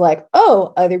 And it was like,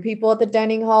 oh, other people at the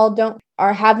dining hall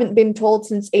haven't been told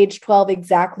since age 12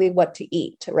 exactly what to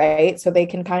eat, right? So they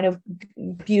can kind of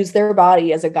use their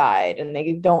body as a guide and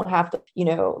they don't have to, you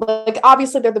know, like,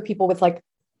 obviously they're the people with like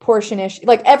portion issues.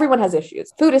 Like, everyone has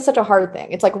issues. Food is such a hard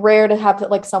thing. It's like rare to have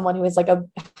like someone who has like a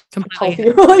healthy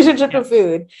relationship with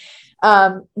food.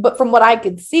 But from what I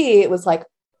could see, it was like,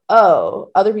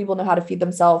 oh, other people know how to feed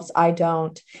themselves. I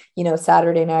don't. You know,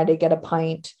 Saturday night I get a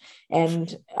pint and,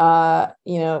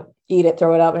 you know, eat it,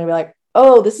 throw it up, and be like,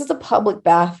 oh, this is a public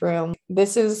bathroom.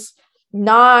 This is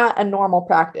not a normal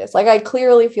practice. Like, I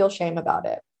clearly feel shame about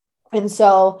it. And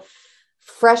so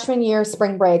freshman year,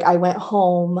 spring break, I went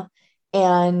home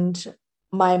and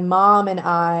my mom and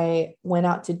I went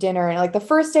out to dinner. And like the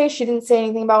first day, she didn't say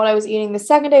anything about what I was eating. The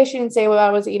second day, she didn't say what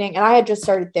I was eating. And I had just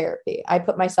started therapy. I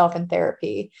put myself in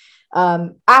therapy.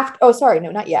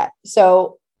 Not yet.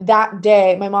 So that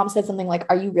day, my mom said something like,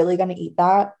 are you really going to eat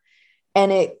that?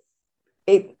 And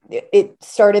it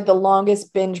started the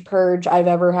longest binge purge I've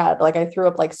ever had. Like I threw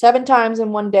up like 7 times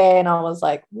in one day, and I was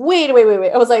like, wait.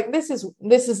 I was like, this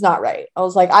is not right. I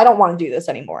was like, I don't want to do this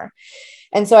anymore.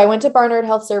 And so I went to Barnard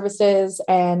Health Services,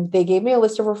 and they gave me a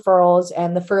list of referrals.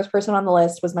 And the first person on the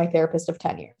list was my therapist of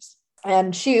 10 years.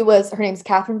 And her name's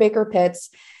Catherine Baker Pitts.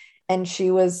 And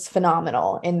she was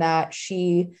phenomenal in that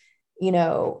she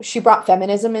brought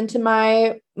feminism into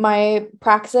my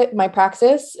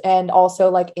praxis and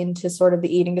also like into sort of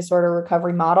the eating disorder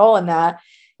recovery model. And that,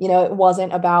 it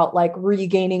wasn't about like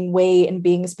regaining weight and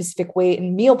being a specific weight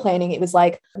and meal planning. It was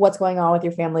like, what's going on with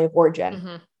your family of origin?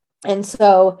 Mm-hmm. And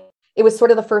so it was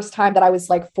sort of the first time that I was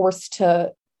like forced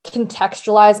to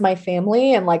contextualize my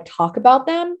family and like talk about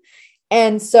them.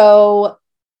 And so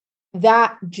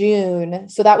that June,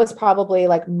 so that was probably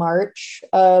like March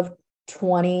of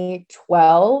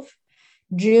 2012.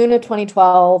 June of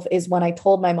 2012 is when I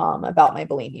told my mom about my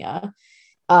bulimia.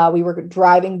 We were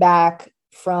driving back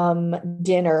from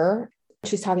dinner.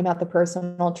 She's talking about the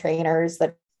personal trainers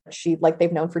that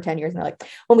they've known for 10 years. And they're like,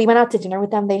 when we went out to dinner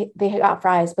with them, they got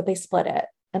fries, but they split it.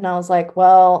 And I was like,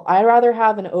 well, I'd rather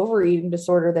have an overeating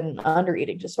disorder than an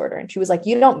undereating disorder. And she was like,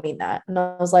 you don't mean that. And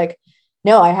I was like,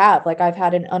 no, I have. Like, I've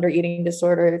had an undereating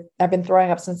disorder. I've been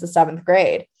throwing up since the 7th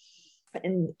grade.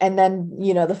 And then,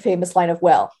 the famous line of,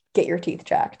 well, get your teeth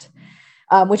checked,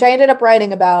 which I ended up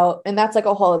writing about. And that's like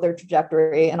a whole other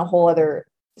trajectory and a whole other.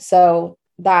 So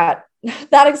that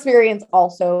experience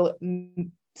also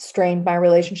strained my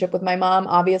relationship with my mom,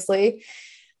 obviously.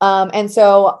 And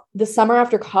so the summer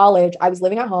after college, I was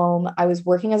living at home. I was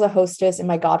working as a hostess in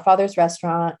my godfather's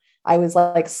restaurant. I was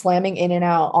like slamming in and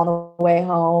out on the way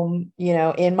home,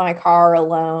 in my car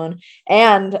alone.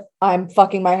 And I'm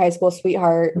fucking my high school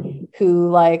sweetheart who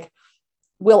like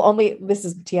this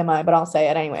is TMI, but I'll say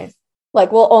it anyways,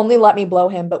 like will only let me blow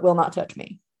him, but will not touch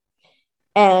me.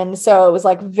 And so it was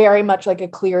like very much like a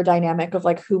clear dynamic of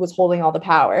like who was holding all the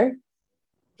power.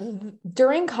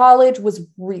 During college was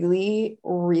really,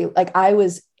 really like I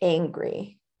was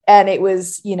angry, and it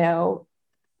was,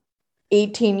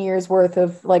 18 years worth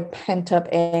of like pent up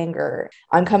anger.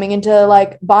 I'm coming into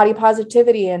like body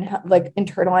positivity and like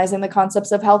internalizing the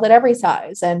concepts of health at every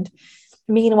size. And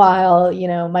meanwhile,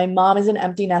 my mom is an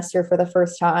empty nester for the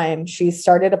first time. She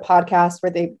started a podcast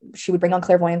where she would bring on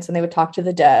clairvoyants and they would talk to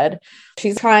the dead.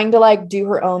 She's trying to like do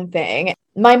her own thing.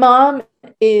 My mom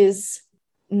is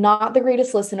not the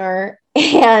greatest listener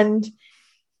and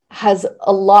has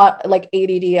a lot like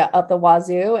ADD up the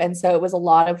wazoo. And so it was a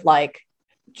lot of like,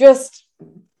 just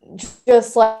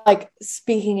like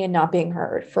speaking and not being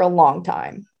heard for a long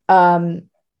time. And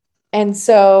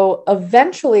so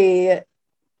eventually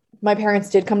my parents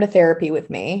did come to therapy with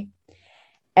me,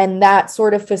 and that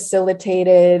sort of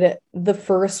facilitated the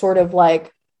first sort of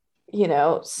like,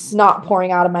 snot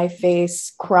pouring out of my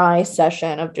face, cry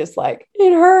session of just like,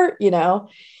 it hurt,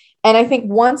 And I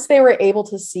think once they were able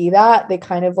to see that, they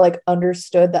kind of like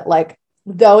understood that like,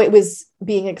 though it was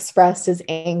being expressed as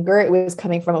anger, it was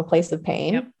coming from a place of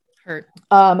pain. Yep. Hurt.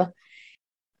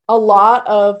 A lot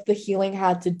of the healing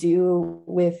had to do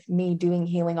with me doing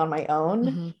healing on my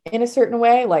own in a certain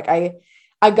way. Like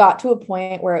I got to a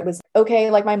point where it was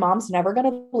okay. Like my mom's never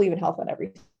going to believe in health at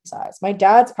every size. My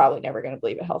dad's probably never going to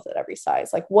believe in health at every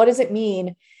size. Like, what does it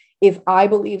mean if I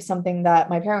believe something that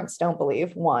my parents don't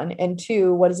believe? 1, and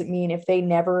 2, what does it mean if they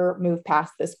never move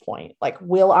past this point? Like,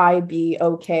 will I be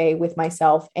okay with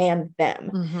myself and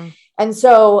them? And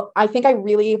so I think I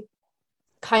really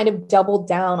kind of doubled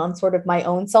down on sort of my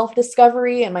own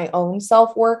self-discovery and my own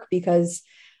self-work, because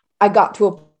I got to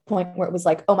a point where it was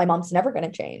like, oh, my mom's never going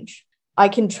to change. I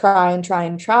can try and try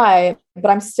and try, but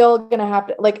I'm still going to have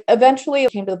to, like, eventually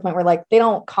it came to the point where like, they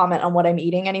don't comment on what I'm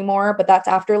eating anymore, but that's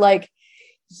after like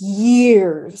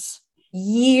years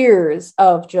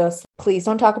of just, please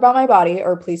don't talk about my body,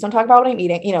 or please don't talk about what I'm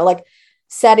eating, like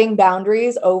setting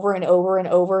boundaries over and over and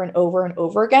over and over and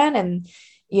over again. And,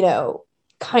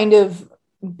 kind of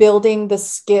building the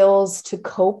skills to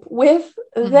cope with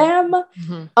them.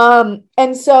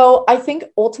 And so I think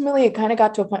ultimately it kind of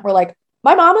got to a point where like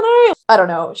my mom and I don't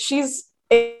know,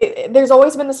 there's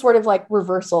always been this sort of like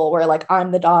reversal where like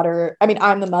I'm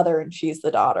the mother and she's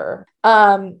the daughter.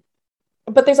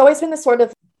 But there's always been this sort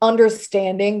of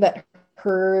understanding that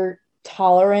her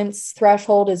tolerance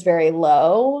threshold is very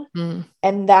low.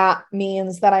 And that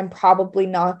means that I'm probably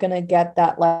not going to get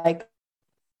that like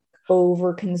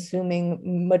over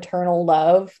consuming maternal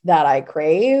love that I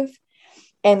crave.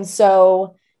 And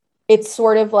so it's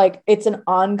sort of like, it's an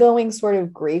ongoing sort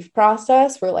of grief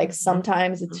process where like,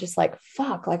 sometimes it's just like,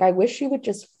 fuck, like, I wish you would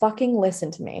just fucking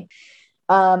listen to me.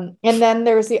 And then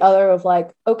there's the other of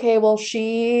like, okay, well,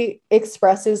 she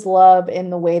expresses love in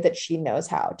the way that she knows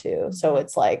how to. So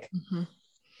it's like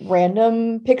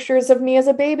random pictures of me as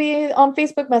a baby on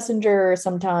Facebook Messenger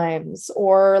sometimes,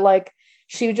 or like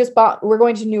we're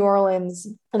going to New Orleans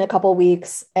in a couple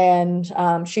weeks, and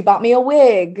she bought me a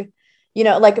wig,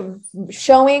 like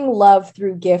showing love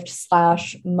through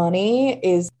gift/money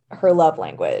is her love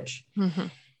language.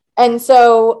 And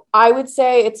so I would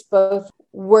say it's both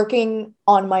working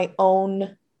on my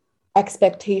own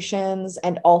expectations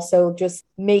and also just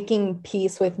making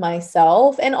peace with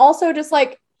myself. And also just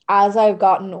like, as I've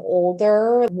gotten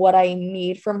older, what I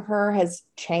need from her has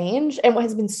changed. And what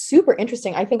has been super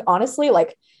interesting, I think, honestly,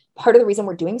 like part of the reason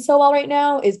we're doing so well right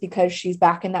now is because she's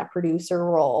back in that producer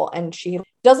role, and she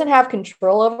doesn't have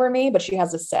control over me, but she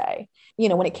has a say.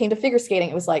 When it came to figure skating,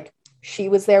 it was like, she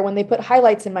was there when they put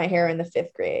highlights in my hair in the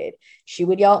 5th grade. She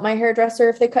would yell at my hairdresser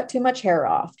if they cut too much hair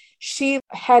off. She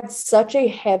had such a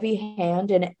heavy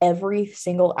hand in every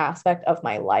single aspect of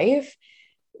my life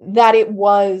that it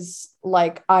was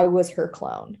like I was her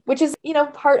clone, which is,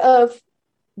 part of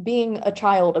being a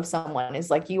child of someone,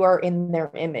 is like you are in their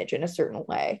image in a certain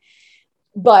way.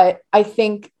 But I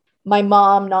think my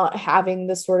mom not having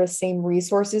the sort of same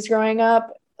resources growing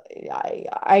up,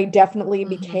 I definitely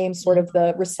became sort of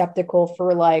the receptacle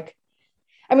for like,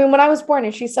 I mean, when I was born,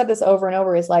 and she said this over and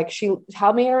over, is like, she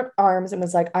held me in her arms and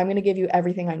was like, I'm going to give you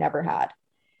everything I never had.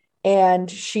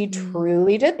 And she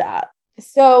truly did that.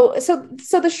 So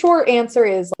the short answer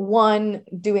is 1,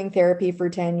 doing therapy for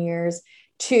 10 years,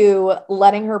 2,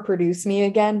 letting her produce me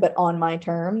again, but on my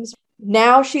terms.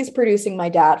 Now she's producing my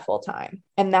dad full time,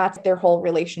 and that's their whole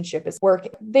relationship is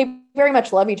working. They very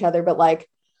much love each other, but like,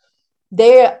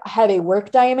 they have a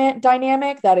work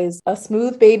dynamic that is a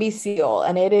smooth baby seal,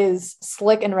 and it is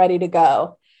slick and ready to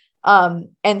go.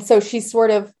 And so she's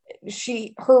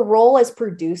her role as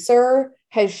producer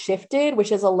has shifted, which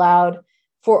has allowed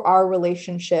for our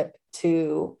relationship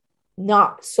to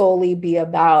not solely be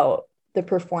about the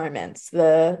performance,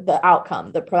 the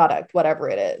outcome, the product, whatever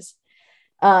it is.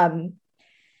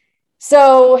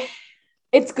 So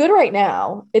it's good right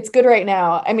now.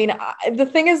 I mean, the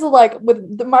thing is, like,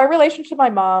 with my relationship with my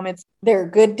mom, there are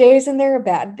good days and there are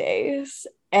bad days.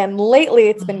 And lately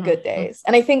it's been good days.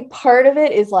 And I think part of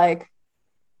it is like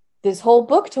this whole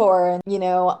book tour.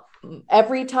 And,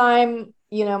 every time,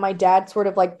 my dad sort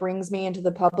of like brings me into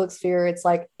the public sphere, it's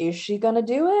like, is she going to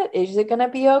do it? Is it going to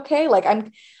be okay? Like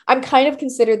I'm kind of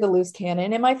considered the loose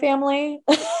cannon in my family.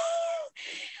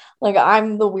 Like,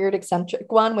 I'm the weird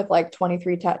eccentric one with like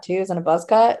 23 tattoos and a buzz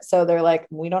cut. So they're like,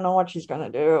 we don't know what she's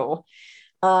going to do.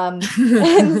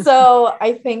 And so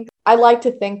I like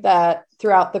to think that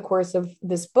throughout the course of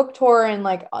this book tour and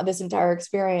like this entire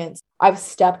experience, I've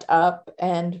stepped up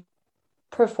and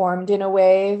performed in a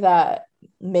way that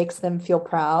makes them feel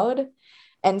proud.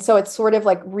 And so it's sort of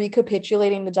like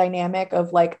recapitulating the dynamic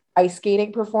of like ice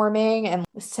skating, performing, and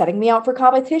setting me out for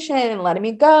competition and letting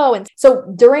me go. And so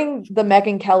during the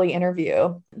Megyn Kelly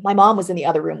interview, my mom was in the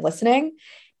other room listening.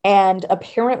 And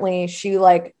apparently she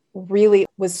like really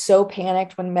was so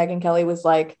panicked when Megyn Kelly was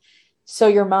like, so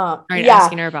your mom, right,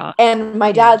 asking her about. And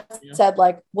my dad said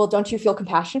like, well, don't you feel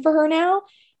compassion for her now?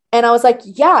 And I was like,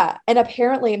 yeah. And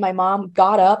apparently my mom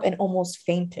got up and almost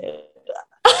fainted.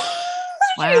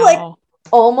 Wow. She like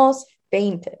almost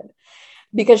fainted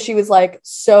because she was like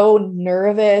so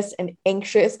nervous and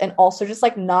anxious, and also just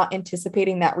like not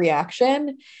anticipating that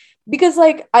reaction. Because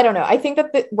like, I don't know, I think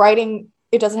that the writing,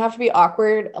 it doesn't have to be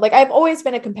awkward. Like, I've always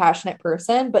been a compassionate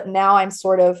person, but now I'm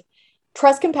sort of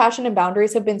trust, compassion, and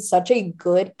boundaries have been such a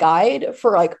good guide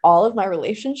for like all of my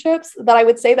relationships that I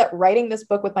would say that writing this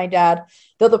book with my dad,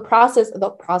 though the process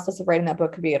of writing that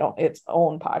book could be its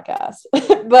own podcast,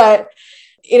 but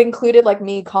it included like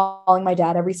me calling my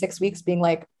dad every 6 weeks being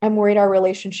like, I'm worried our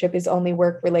relationship is only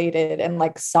work related, and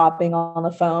like sobbing on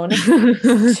the phone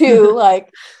to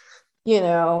like,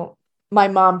 my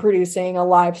mom producing a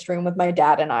live stream with my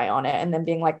dad and I on it, and then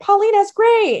being like, Paulina's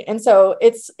great. And so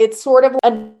it's sort of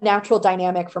a natural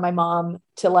dynamic for my mom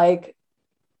to like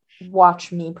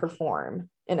watch me perform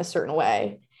in a certain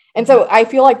way. And so I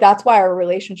feel like that's why our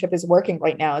relationship is working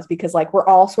right now, is because like we're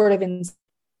all sort of in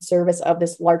service of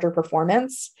this larger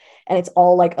performance, and it's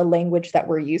all like a language that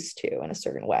we're used to in a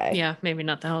certain way. Yeah, maybe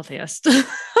not the healthiest.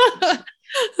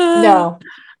 No,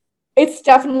 it's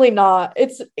definitely not.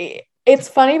 It's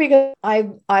funny because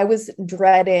I was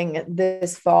dreading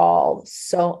this fall.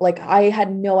 So like, I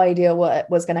had no idea what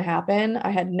was going to happen.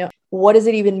 What does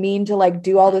it even mean to like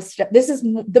do all this stuff? This is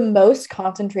the most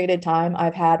concentrated time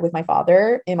I've had with my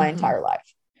father in my entire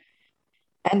life.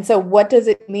 And so what does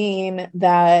it mean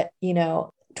that,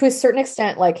 to a certain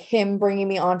extent, like him bringing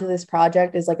me onto this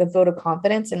project is like a vote of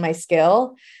confidence in my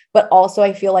skill. But also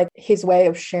I feel like his way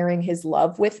of sharing his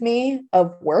love with me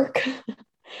of work. And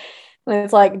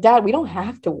it's like, Dad, we don't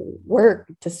have to work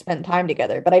to spend time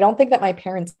together. But I don't think that my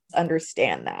parents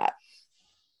understand that.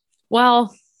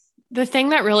 Well, the thing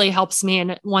that really helps me,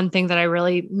 and one thing that I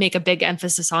really make a big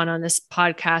emphasis on this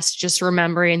podcast, just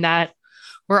remembering that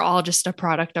we're all just a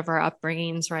product of our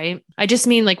upbringings, right? I just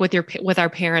mean like with our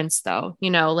parents though, you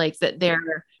know, like that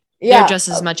they're just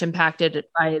as much impacted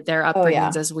by their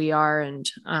upbringings as we are. And,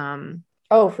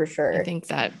 for sure. I think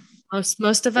that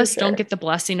most of us don't get the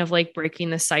blessing of like breaking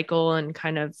the cycle and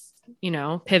kind of, you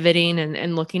know, pivoting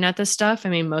and looking at this stuff. I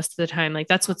mean, most of the time, like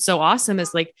that's what's so awesome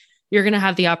is like, you're going to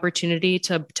have the opportunity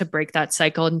to break that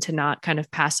cycle and to not kind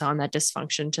of pass on that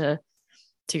dysfunction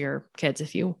to your kids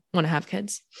if you want to have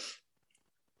kids.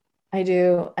 I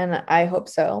do. And I hope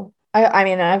so. I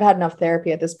mean, I've had enough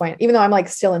therapy at this point, even though I'm like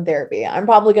still in therapy. I'm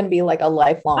probably going to be like a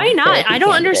lifelong. Why not? I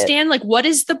don't understand. Like, what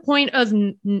is the point of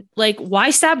like, why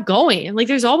stop going? Like,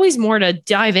 there's always more to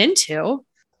dive into.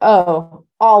 Oh,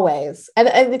 always. And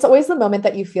it's always the moment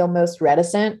that you feel most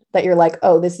reticent that you're like,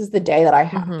 oh, this is the day that I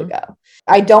have to go.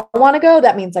 I don't want to go.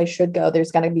 That means I should go.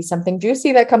 There's going to be something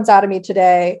juicy that comes out of me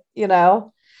today, you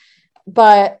know?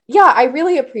 But yeah, I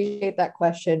really appreciate that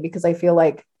question because I feel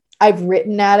like I've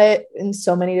written at it in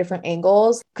so many different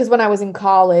angles. Because when I was in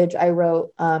college, I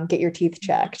wrote, get your teeth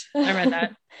checked. I read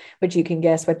that. Which you can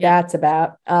guess what that's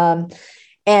about.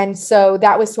 And so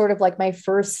that was sort of like my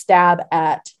first stab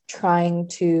at trying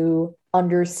to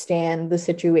understand the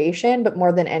situation. But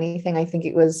more than anything, I think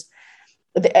it was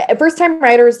first time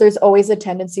writers, there's always a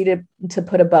tendency to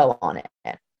put a bow on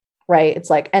it. Right.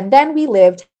 It's like, and then we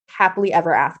lived happily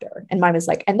ever after. And mine was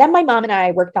like, and then my mom and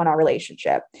I worked on our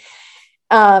relationship.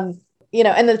 You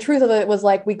know, and the truth of it was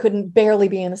like, we couldn't barely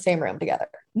be in the same room together.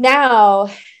 Now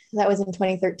that was in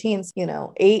 2013, you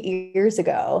know, 8 years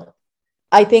ago.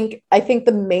 I think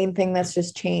the main thing that's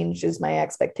just changed is my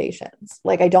expectations.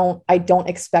 Like, I don't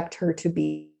expect her to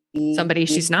be somebody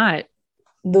she's not,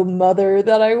 the mother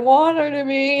that I want her to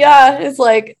be. Yeah. It's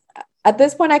like, at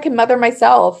this point I can mother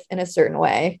myself in a certain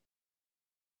way.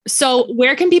 So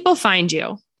where can people find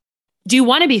you? Do you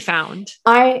want to be found?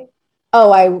 I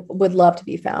would love to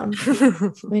be found.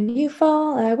 When you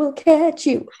fall, I will catch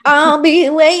you. I'll be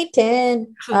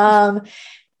waiting.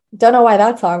 Don't know why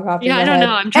that song popped in my head. I don't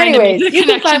know. I'm trying to make the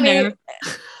connection there.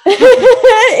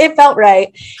 It felt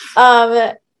right.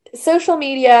 Social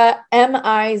media,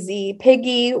 MIZ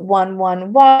Piggy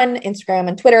 111, Instagram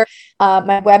and Twitter.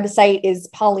 My website is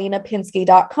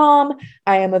paulinapinsky.com.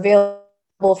 I am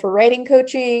available for writing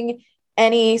coaching.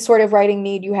 Any sort of writing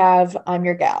need you have, I'm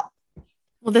your gal.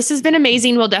 Well, this has been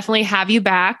amazing. We'll definitely have you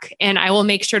back, and I will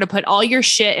make sure to put all your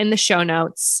shit in the show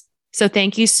notes. So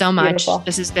thank you so much. Beautiful.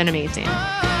 This has been amazing.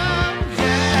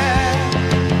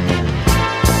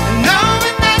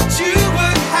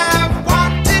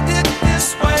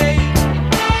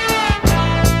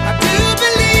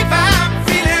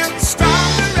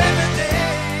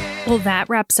 Well, that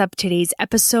wraps up today's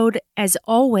episode. As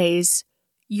always,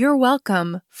 you're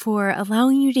welcome for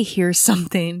allowing you to hear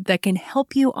something that can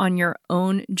help you on your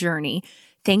own journey.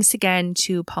 Thanks again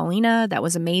to Paulina. That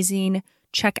was amazing.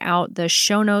 Check out the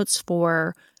show notes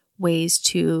for ways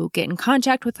to get in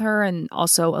contact with her and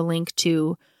also a link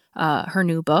to her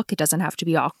new book. It doesn't have to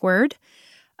be awkward.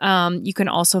 You can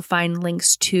also find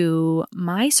links to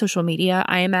my social media.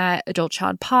 I am at Adult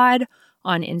Child Pod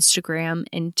on Instagram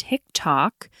and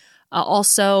TikTok.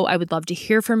 Also, I would love to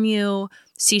hear from you.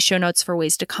 See show notes for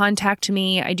ways to contact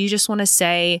me. I do just want to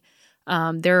say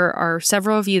there are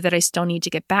several of you that I still need to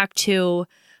get back to.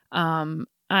 I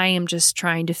am just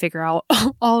trying to figure out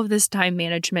all of this time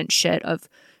management shit of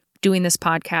doing this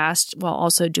podcast while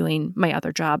also doing my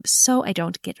other job so I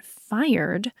don't get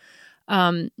fired.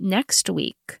 Next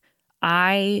week,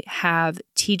 I have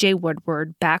TJ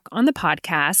Woodward back on the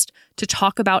podcast to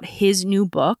talk about his new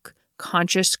book,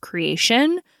 Conscious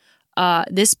Creation.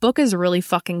 This book is really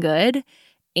fucking good.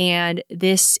 And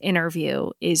this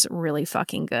interview is really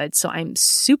fucking good. So I'm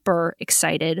super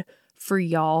excited for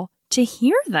y'all to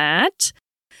hear that.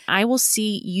 I will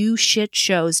see you shit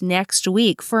shows next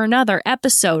week for another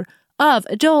episode of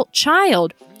Adult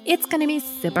Child. It's going to be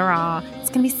super raw. It's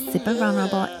going to be super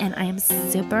vulnerable. And I am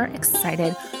super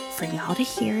excited for y'all to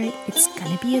hear it. It's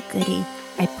going to be a goodie.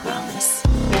 I promise.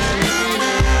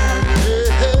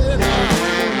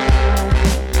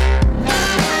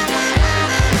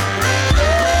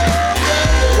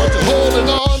 Holding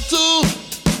on to,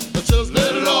 just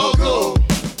let it all go.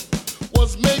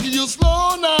 What's making you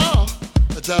slow now?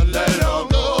 Just let it all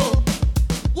go.